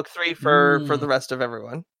Rob, book 3 for the rest of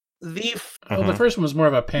everyone. Well, the first one was more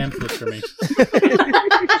of a pamphlet for me.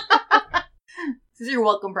 This is your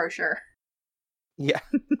welcome brochure. Yeah.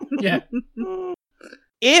 Yeah.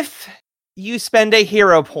 If you spend a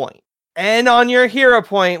hero point, and on your hero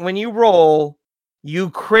point, when you roll,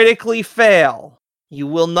 you critically fail. You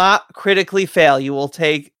will not critically fail. You will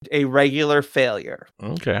take a regular failure.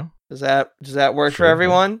 Okay. Does that work for Sure.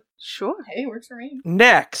 everyone? Sure. Hey, works for me.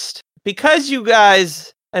 Next, because you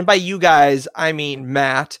guys, and by you guys, I mean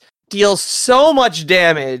Matt, deals so much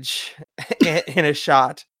damage in a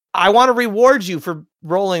shot, I want to reward you for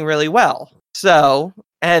rolling really well. So,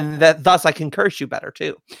 and thus I can curse you better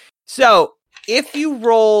too. So, if you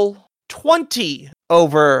roll 20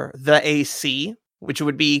 over the AC, which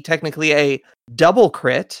would be technically a double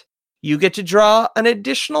crit, you get to draw an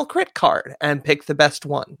additional crit card and pick the best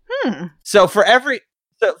one. So for every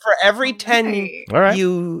 10 All right.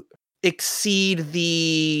 you exceed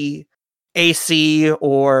the AC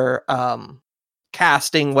or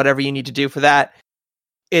casting, whatever you need to do for that,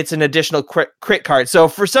 it's an additional crit card. So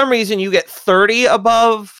for some reason you get 30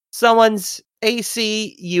 above someone's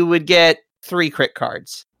AC, you would get 3 crit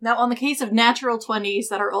cards. Now, on the case of natural 20s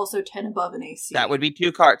that are also 10 above an AC. That would be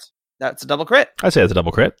 2 cards. That's a double crit. I'd say it's a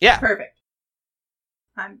double crit. Yeah. Perfect.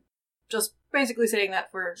 I'm just basically saying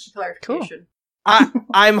that for clarification.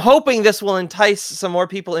 I'm hoping this will entice some more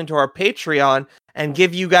people into our Patreon and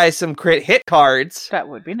give you guys some crit hit cards. That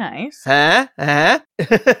would be nice. Huh?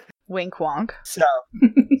 Wink wonk. So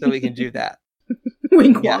we can do that.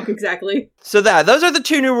 Wink Yeah. wonk, exactly. So those are the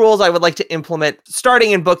 2 new rules I would like to implement starting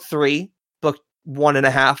in book 3, book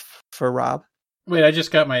 1.5 for Rob. Wait, I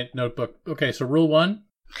just got my notebook. Okay, so rule 1.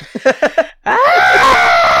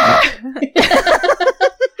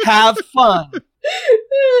 Have fun.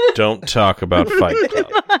 Don't talk about Fight Club.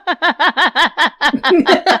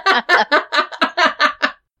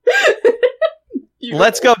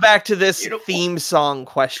 Let's go back to this theme song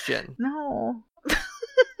question. No.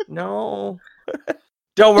 No.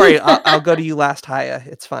 Don't worry. I'll go to you last, Haya.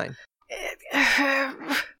 It's fine.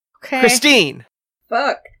 Okay. Christine,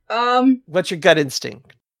 Fuck. what's your gut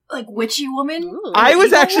instinct? Like witchy woman? Ooh. I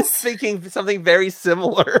was actually Eagles? thinking something very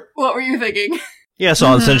similar. What were you thinking? Yeah,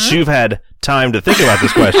 so since you've had time to think about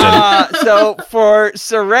this question, So for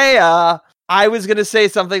Soraya, I was going to say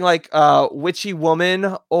something like witchy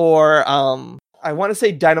woman or I want to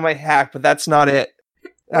say Dynamite Hack, but that's not it.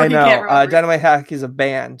 Or I you know. can't remember. Dynamite Hack is a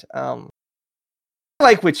band. I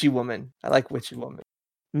like Witchy Woman.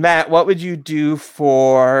 Matt, what would you do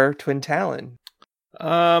for Twin Talon?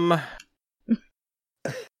 I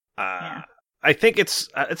think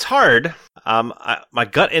it's hard. My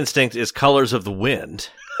gut instinct is Colors of the Wind.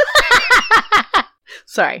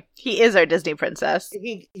 Sorry, he is our Disney princess.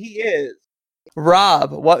 He is.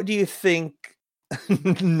 Rob, what do you think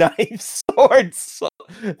Knife Sword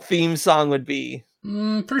theme song would be?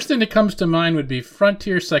 First thing that comes to mind would be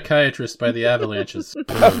Frontier Psychiatrist by the Avalanches.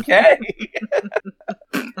 Okay.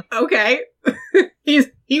 Okay.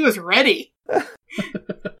 He was ready.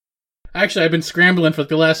 Actually, I've been scrambling for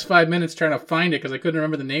the last 5 minutes trying to find it because I couldn't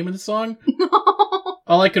remember the name of the song.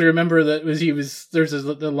 All I could remember there's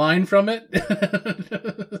the line from it.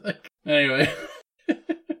 Anyway.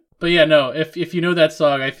 But yeah, no, if you know that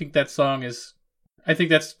song, I think that's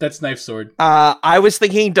Knife Sword. I was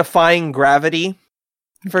thinking Defying Gravity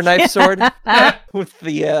for Knife Sword with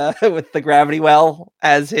the gravity well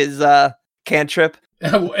as his cantrip.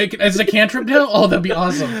 As a cantrip now? Oh, that'd be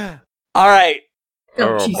awesome. All right.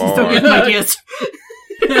 Oh, Jesus, don't give him ideas.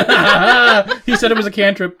 He said it was a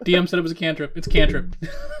cantrip. DM said it was a cantrip. It's cantrip.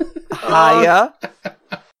 Haya.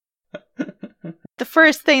 The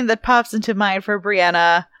first thing that pops into mind for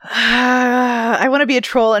Brianna, I want to be a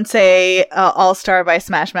troll and say All Star by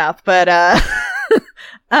Smash Mouth, but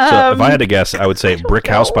So if I had to guess, I would say Brick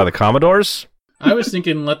House by the Commodores. I was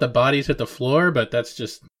thinking Let the Bodies Hit the Floor, but that's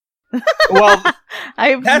just... Well,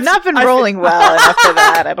 I've not been rolling well enough for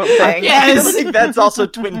that, I don't think. I think that's also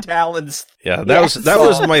Twin Talon's. Yeah, that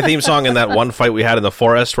was my theme song in that one fight we had in the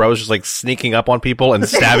forest where I was just like sneaking up on people and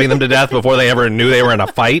stabbing them to death before they ever knew they were in a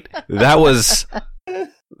fight. That was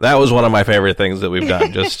one of my favorite things that we've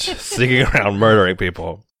done, just sneaking around murdering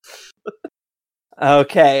people.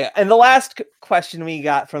 Okay, and the last question we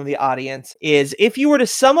got from the audience is, if you were to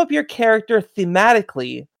sum up your character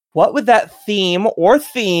thematically, what would that theme or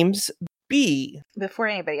themes be? Before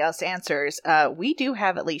anybody else answers, we do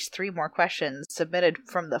have at least 3 more questions submitted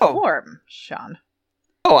from the form, Sean.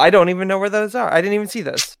 Oh, I don't even know where those are. I didn't even see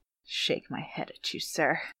those. Shake my head at you,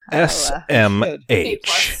 sir.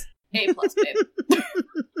 SMH. A plus, babe.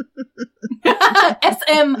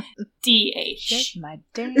 SMDH. Shake my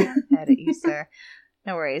damn head at you, sir.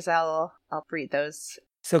 No worries, I'll read those.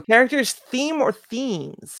 So characters theme or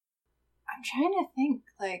themes? I'm trying to think,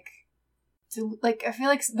 I feel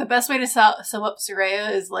like the best way to sum up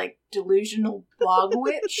Soraya is, delusional bog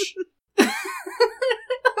witch. Do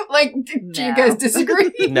you guys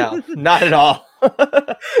disagree? No, not at all.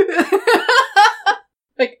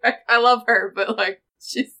 I love her, but,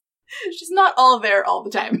 she's not all there all the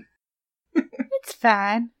time. It's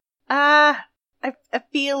fine. I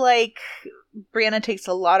feel like Brianna takes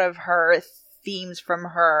a lot of her themes from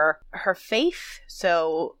her faith,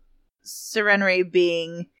 so Serenre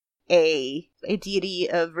being a deity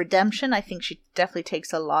of redemption, I think she definitely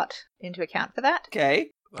takes a lot into account for that. Okay.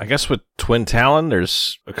 I guess with Twin Talon,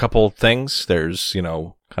 there's a couple things. There's,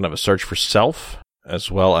 kind of a search for self, as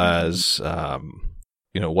well as,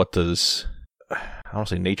 what does, I don't want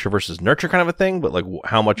to say nature versus nurture kind of a thing, but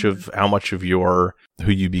how much of your,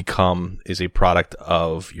 who you become is a product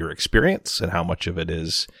of your experience, and how much of it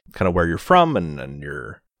is kind of where you're from and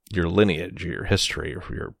your lineage, your history, or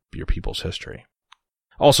your people's history.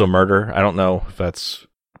 Also murder. I don't know if that's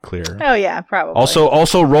clear. Oh yeah, probably.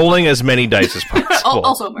 Also rolling as many dice as possible.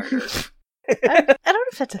 Also murder. I don't know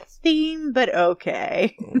if that's a theme, but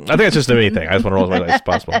okay. I think it's just a me thing. I just want to roll as many dice as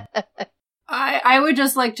possible. I would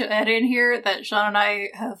just like to add in here that Sean and I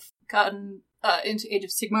have gotten into Age of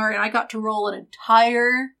Sigmar, and I got to roll an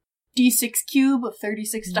entire D6 cube of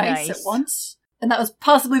 36 dice at once. And that was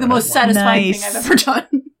possibly the most satisfying thing I've ever done.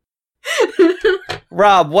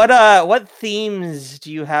 Rob, what themes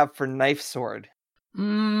do you have for Knife Sword?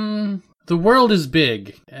 The world is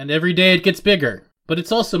big, and every day it gets bigger. But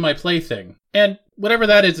it's also my plaything. And whatever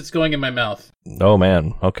that is, it's going in my mouth. Oh,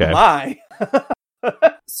 man. Okay. My.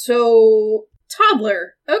 So,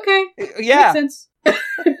 toddler. Okay. Yeah. Makes sense.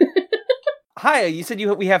 Hi, you said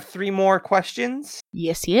we have 3 more questions?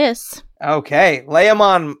 Yes. Okay, lay them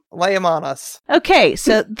on us. Okay,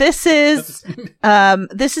 so this is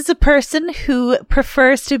a person who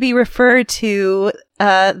prefers to be referred to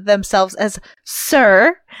themselves as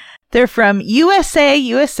Sir. They're from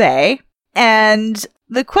USA, and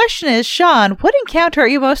the question is, Sean, what encounter are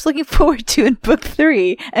you most looking forward to in book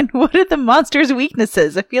 3, and what are the monster's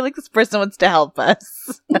weaknesses? I feel like this person wants to help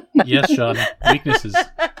us. Yes, Sean. Weaknesses. Please.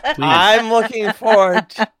 I'm looking forward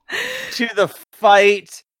to the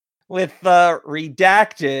fight with the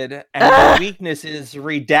redacted, and the weakness is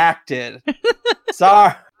redacted.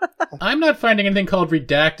 Sorry. I'm not finding anything called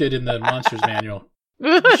redacted in the Monsters Manual.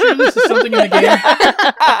 You sure this is something in the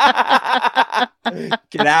game?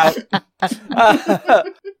 Get out.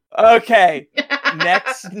 Okay.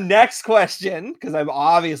 Next question, because I'm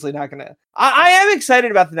obviously not gonna. I am excited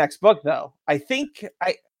about the next book, though. I think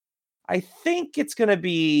it's gonna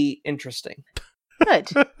be interesting. Good.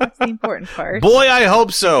 That's the important part. Boy, I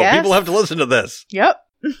hope so. Yes. People have to listen to this. Yep.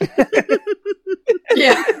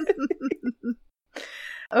 Yeah.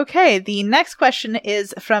 Okay, the next question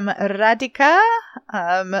is from Radhika.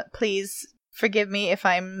 Please forgive me if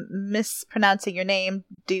I'm mispronouncing your name.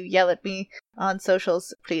 Do yell at me on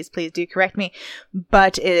socials. Please do correct me.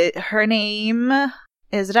 But her name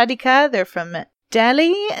is Radhika. They're from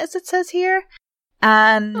Delhi, as it says here.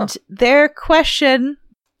 And their question,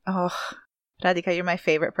 Radhika, you're my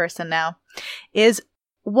favorite person now, is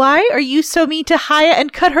why are you so mean to Haya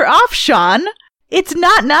and cut her off, Sean? It's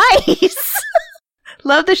not nice.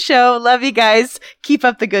 Love the show. Love you guys. Keep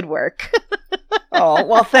up the good work. Oh,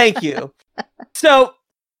 well, thank you. So,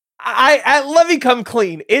 let me come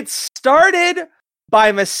clean. It started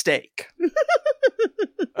by mistake.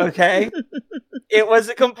 Okay? It was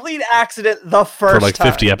a complete accident the first time. For like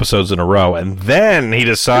 50 episodes in a row, and then he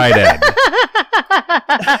decided,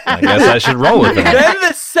 I guess I should roll with it. Then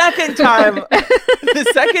the second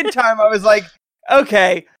time I was like,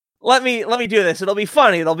 okay, let me do this. It'll be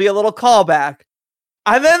funny. It'll be a little callback.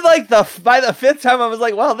 And then, like, by the 5th time, I was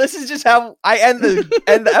like, well, this is just how I end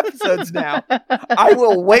the episodes now. I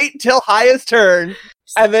will wait till Haya's turn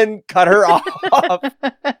and then cut her off.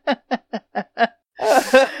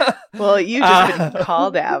 Well, you've just been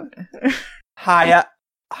called out. Haya,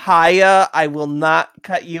 I will not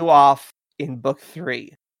cut you off in book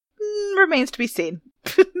 3. Remains to be seen.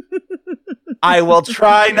 I will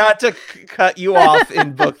try not to cut you off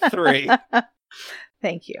in book 3.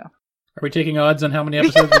 Thank you. Are we taking odds on how many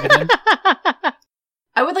episodes we get in?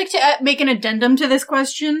 I would like to make an addendum to this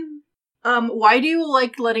question. Why do you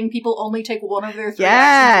like letting people only take one of their 3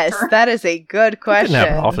 actions a turn? That is a good question. Didn't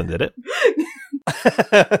happen often, did it?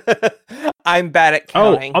 I'm bad at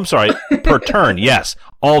counting. Oh, I'm sorry. Per turn, yes.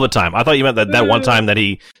 All the time. I thought you meant that one time that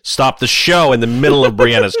he stopped the show in the middle of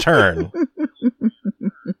Brianna's turn.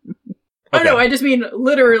 Okay. Oh no, I just mean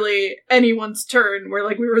literally anyone's turn where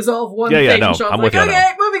like we resolve one thing. No, and Sean's I'm like, with you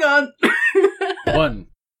okay, moving on. 1,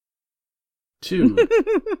 2,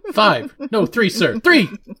 5. No, 3, sir. 3.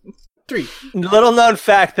 Little known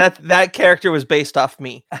fact, that character was based off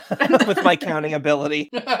me with my counting ability.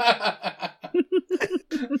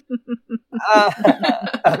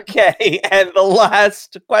 Okay, and the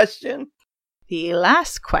last question. The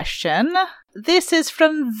last question. This is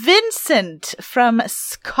from Vincent from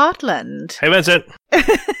Scotland. Hey, Vincent.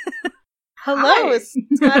 Hello,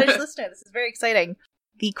 Scottish listener. This is very exciting.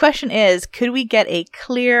 The question is, could we get a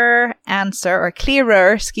clearer answer as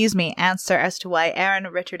to why Aaron,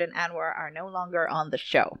 Richard, and Anwar are no longer on the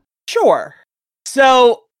show? Sure.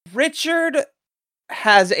 So, Richard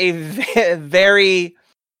has a very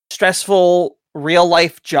stressful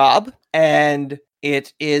real-life job, and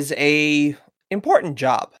it is a important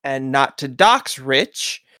job. And not to dox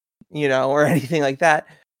Rich, or anything like that.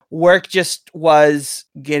 Work just was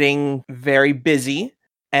getting very busy,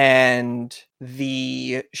 and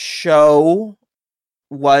the show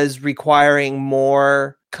was requiring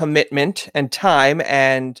more commitment and time.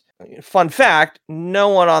 And fun fact, no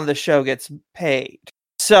one on the show gets paid.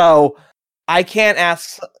 So I can't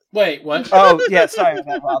ask. Wait, what? Oh, yeah, sorry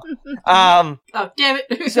about that, Rob. Oh, damn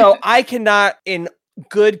it. So I cannot, in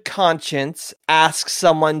good conscience, ask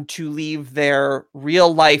someone to leave their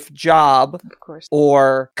real life job Of course.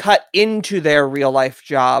 or cut into their real life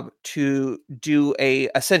job to do a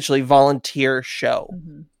essentially volunteer show.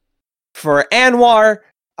 Mhm. For Anwar,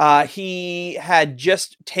 he had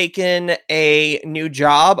just taken a new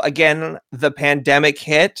job. Again, the pandemic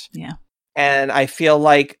hit. Yeah. And I feel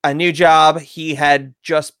like a new job, he had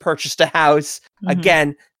just purchased a house. Mhm.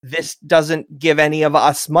 Again, this doesn't give any of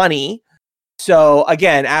us money. So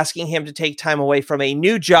again, asking him to take time away from a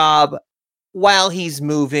new job while he's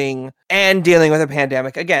moving and dealing with a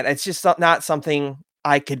pandemic. Again, it's just not something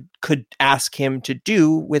I could ask him to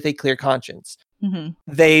do with a clear conscience. Mhm.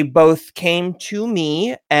 They both came to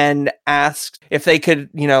me and asked if they could,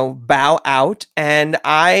 bow out. And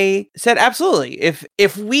I said, absolutely.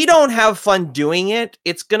 If we don't have fun doing it,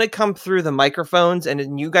 it's going to come through the microphones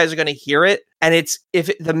and you guys are going to hear it. And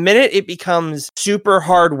the minute it becomes super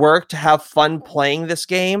hard work to have fun playing this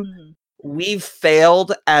game, Mhm. we've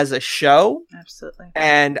failed as a show. Absolutely.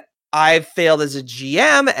 And I've failed as a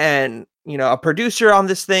GM and, a producer on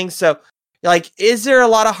this thing. So, is there a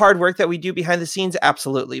lot of hard work that we do behind the scenes?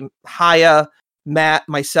 Absolutely. Haya, Matt,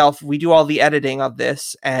 myself, we do all the editing of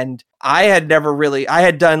this. And I had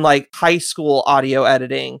done high school audio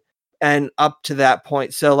editing and up to that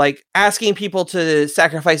point. So asking people to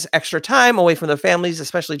sacrifice extra time away from their families,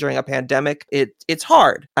 especially during a pandemic, it's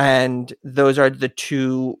hard. And those are the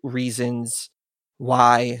two reasons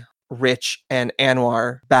why Rich and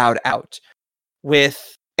Anwar bowed out.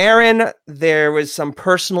 With Aaron, there was some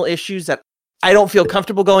personal issues that I don't feel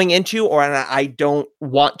comfortable going into, or I don't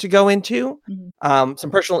want to go into. Mhm.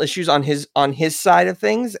 Some personal issues on his side of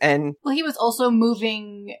things, and Well, he was also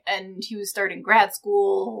moving and he was starting grad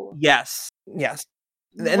school. yes,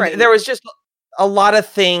 and Right. there was just a lot of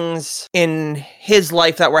things in his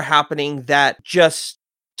life that were happening that just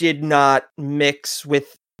did not mix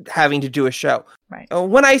with having to do a show. Right.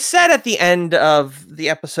 When I said at the end of the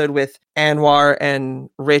episode with Anwar and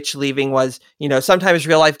Rich leaving was, sometimes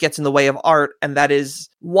real life gets in the way of art, and that is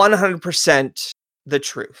 100% the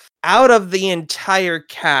truth. Out of the entire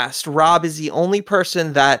cast, Rob is the only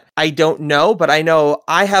person that I don't know, but I know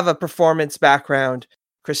I have a performance background.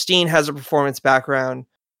 Christine has a performance background.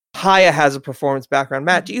 Haya has a performance background.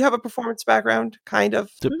 Matt, do you have a performance background? Kind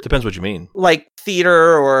of? Depends what you mean. Like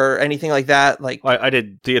theater or anything like that? I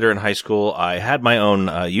did theater in high school. I had my own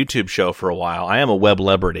YouTube show for a while. I am a web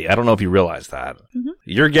celebrity. I don't know if you realize that. Mhm.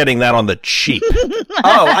 You're getting that on the cheap.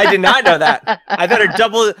 Oh, I did not know that. I better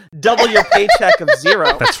double your paycheck of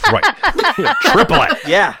 $0. That's right. Triple it.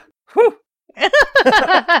 Yeah. Whew.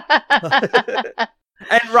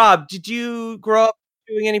 And Rob, did you grow up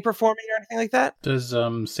doing any performing or anything like that? Does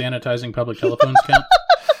sanitizing public telephones count?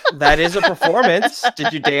 That is a performance.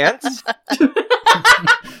 Did you dance?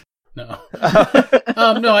 No.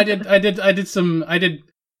 No, I did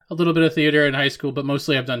a little bit of theater in high school, but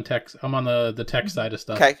mostly I've done tech. I'm on the tech side of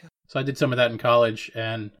stuff. Okay. So I did some of that in college,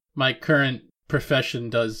 and my current profession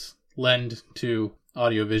does lend to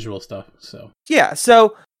audiovisual stuff. So Yeah,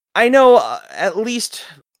 so I know at least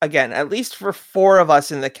for 4 of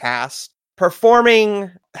us in the cast,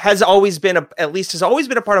 performing has always been a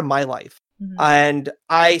part of my life. Mhm. And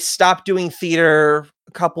I stopped doing theater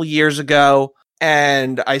a couple years ago,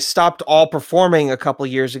 and I stopped all performing a couple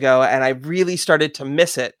years ago, and I really started to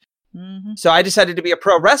miss it. Mhm. So I decided to be a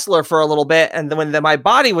pro wrestler for a little bit, and then when my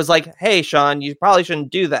body was like, "Hey, Sean, you probably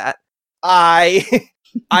shouldn't do that," I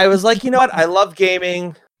was like, you know what? I love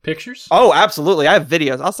gaming. pictures? Oh, absolutely! I have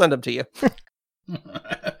videos. I'll send them to you.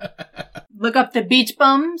 Look up the Beach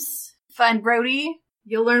Bums. Find Brody.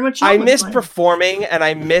 You'll learn what I Sean miss was like. performing, and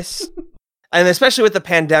and especially with the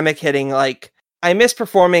pandemic hitting, I miss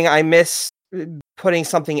performing. I miss putting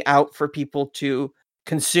something out for people to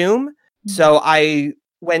consume. So I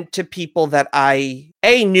went to people that I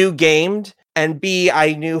knew gamed, and B,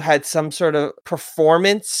 I knew had some sort of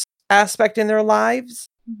performance aspect in their lives.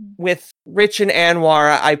 Mhm. With Rich and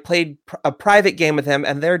Anwar, I played a private game with them,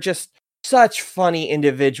 and they're just such funny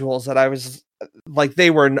individuals that I was like,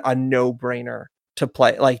 they were a no-brainer to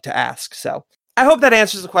play, to ask. So I hope that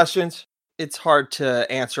answers the questions. It's hard to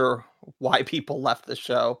answer why people left the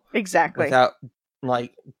show Exactly. without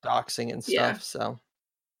doxing and stuff. Yeah. So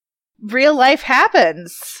Real life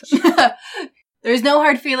happens. There's no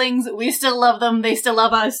hard feelings. We still love them. They still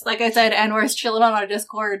love us. Like I said, Anwar's chilling on our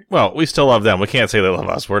Discord. Well, we still love them. We can't say they love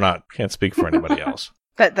us. Can't speak for anybody else.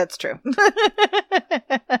 That's true.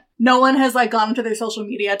 no one has like gone into their social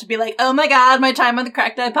media to be like, oh my god, my time on the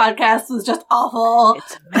Cracked Eye podcast was just awful.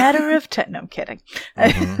 It's a matter of time. No, I'm kidding.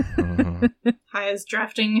 Haya's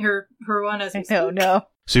drafting her one as we No, speak. no.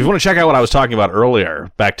 So if you want to check out what I was talking about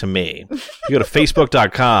earlier, back to me, you go to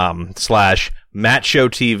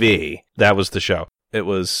facebook.com/MattShowTV. That was the show. It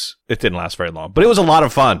didn't last very long, but it was a lot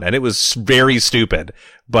of fun, and it was very stupid,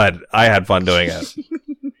 but I had fun doing it.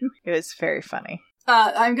 It was very funny.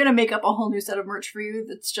 I'm gonna make up a whole new set of merch for you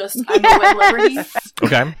that's just I'm the Liberty.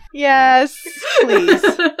 Okay. Yes, please.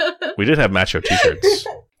 We did have Matt Show t-shirts.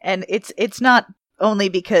 And it's not only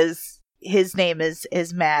because his name is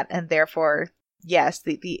Matt, and therefore, yes,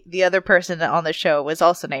 the other person on the show was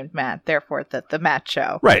also named Matt, therefore the Matt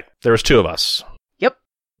Show. Right. There was two of us. Yep.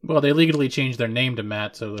 Well, they legally changed their name to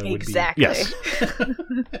Matt, so there Exactly. Yes.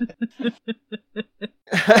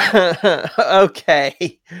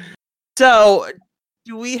 Okay. So,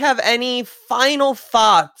 do we have any final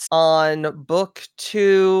thoughts on book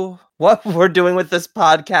 2? What we're doing with this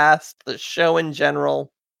podcast, the show in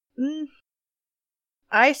general?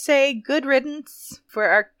 I say good riddance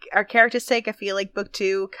for our character's sake. I feel like book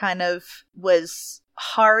 2 kind of was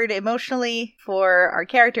hard emotionally for our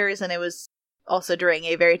characters, and it was also during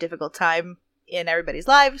a very difficult time in everybody's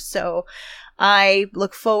lives. So I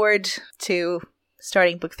look forward to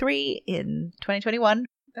starting book 3 in 2021.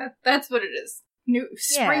 That's what it is. New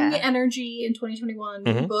spring Yeah. energy in 2021.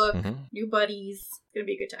 New book, new buddies. It's gonna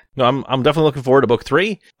be a good time. No, I'm definitely looking forward to book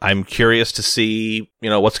 3. I'm curious to see,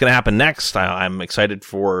 what's going to happen next. I'm excited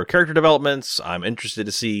for character developments. I'm interested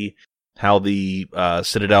to see how the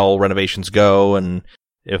Citadel renovations go and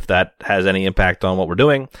if that has any impact on what we're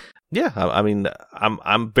doing. Yeah, I mean,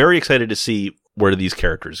 I'm very excited to see where these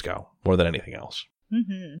characters go more than anything else.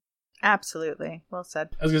 Mm-hmm. Absolutely. Well said.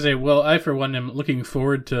 I was going to say, well, I, for one, am looking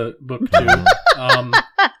forward to book 2.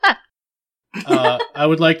 I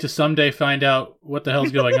would like to someday find out what the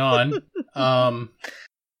hell's going on. And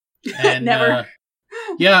Never.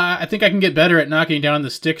 Yeah, I think I can get better at knocking down the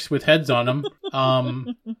sticks with heads on them.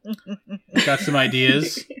 Got some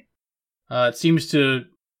ideas. It seems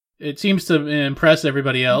to impress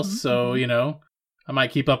everybody else, so I might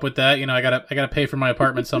keep up with that. I gotta pay for my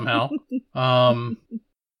apartment somehow.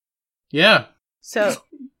 Yeah. So,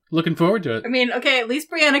 looking forward to it. I mean, okay, at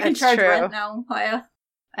least Brianna can That's charge true. rent now, Haya.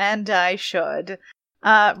 and I should.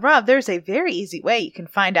 Rob, there's a very easy way you can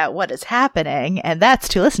find out what is happening, and that's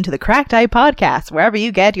to listen to the Cracked Eye Podcast, wherever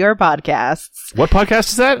you get your podcasts. What podcast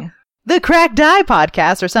is that? The Cracked Eye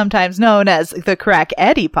Podcast, or sometimes known as the Crack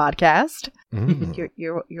Eddie Podcast.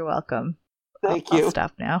 You're welcome. Thank I'll you.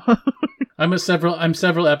 stop now. I'm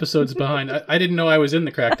several episodes behind. I didn't know I was in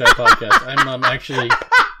the Cracked Eye Podcast. I'm actually...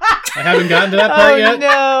 I haven't gotten to that part yet.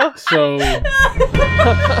 No. So...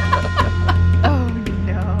 Oh,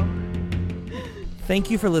 no. Thank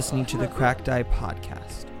you for listening to the Cracked Eye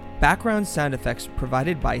Podcast. Background sound effects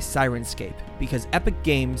provided by Sirenscape, because epic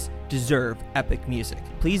games deserve epic music.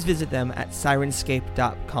 Please visit them at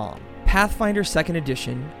Sirenscape.com. Pathfinder 2nd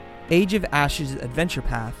Edition, Age of Ashes Adventure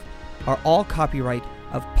Path are all copyright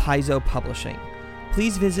of Paizo Publishing.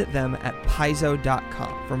 Please visit them at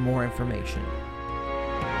paizo.com for more information.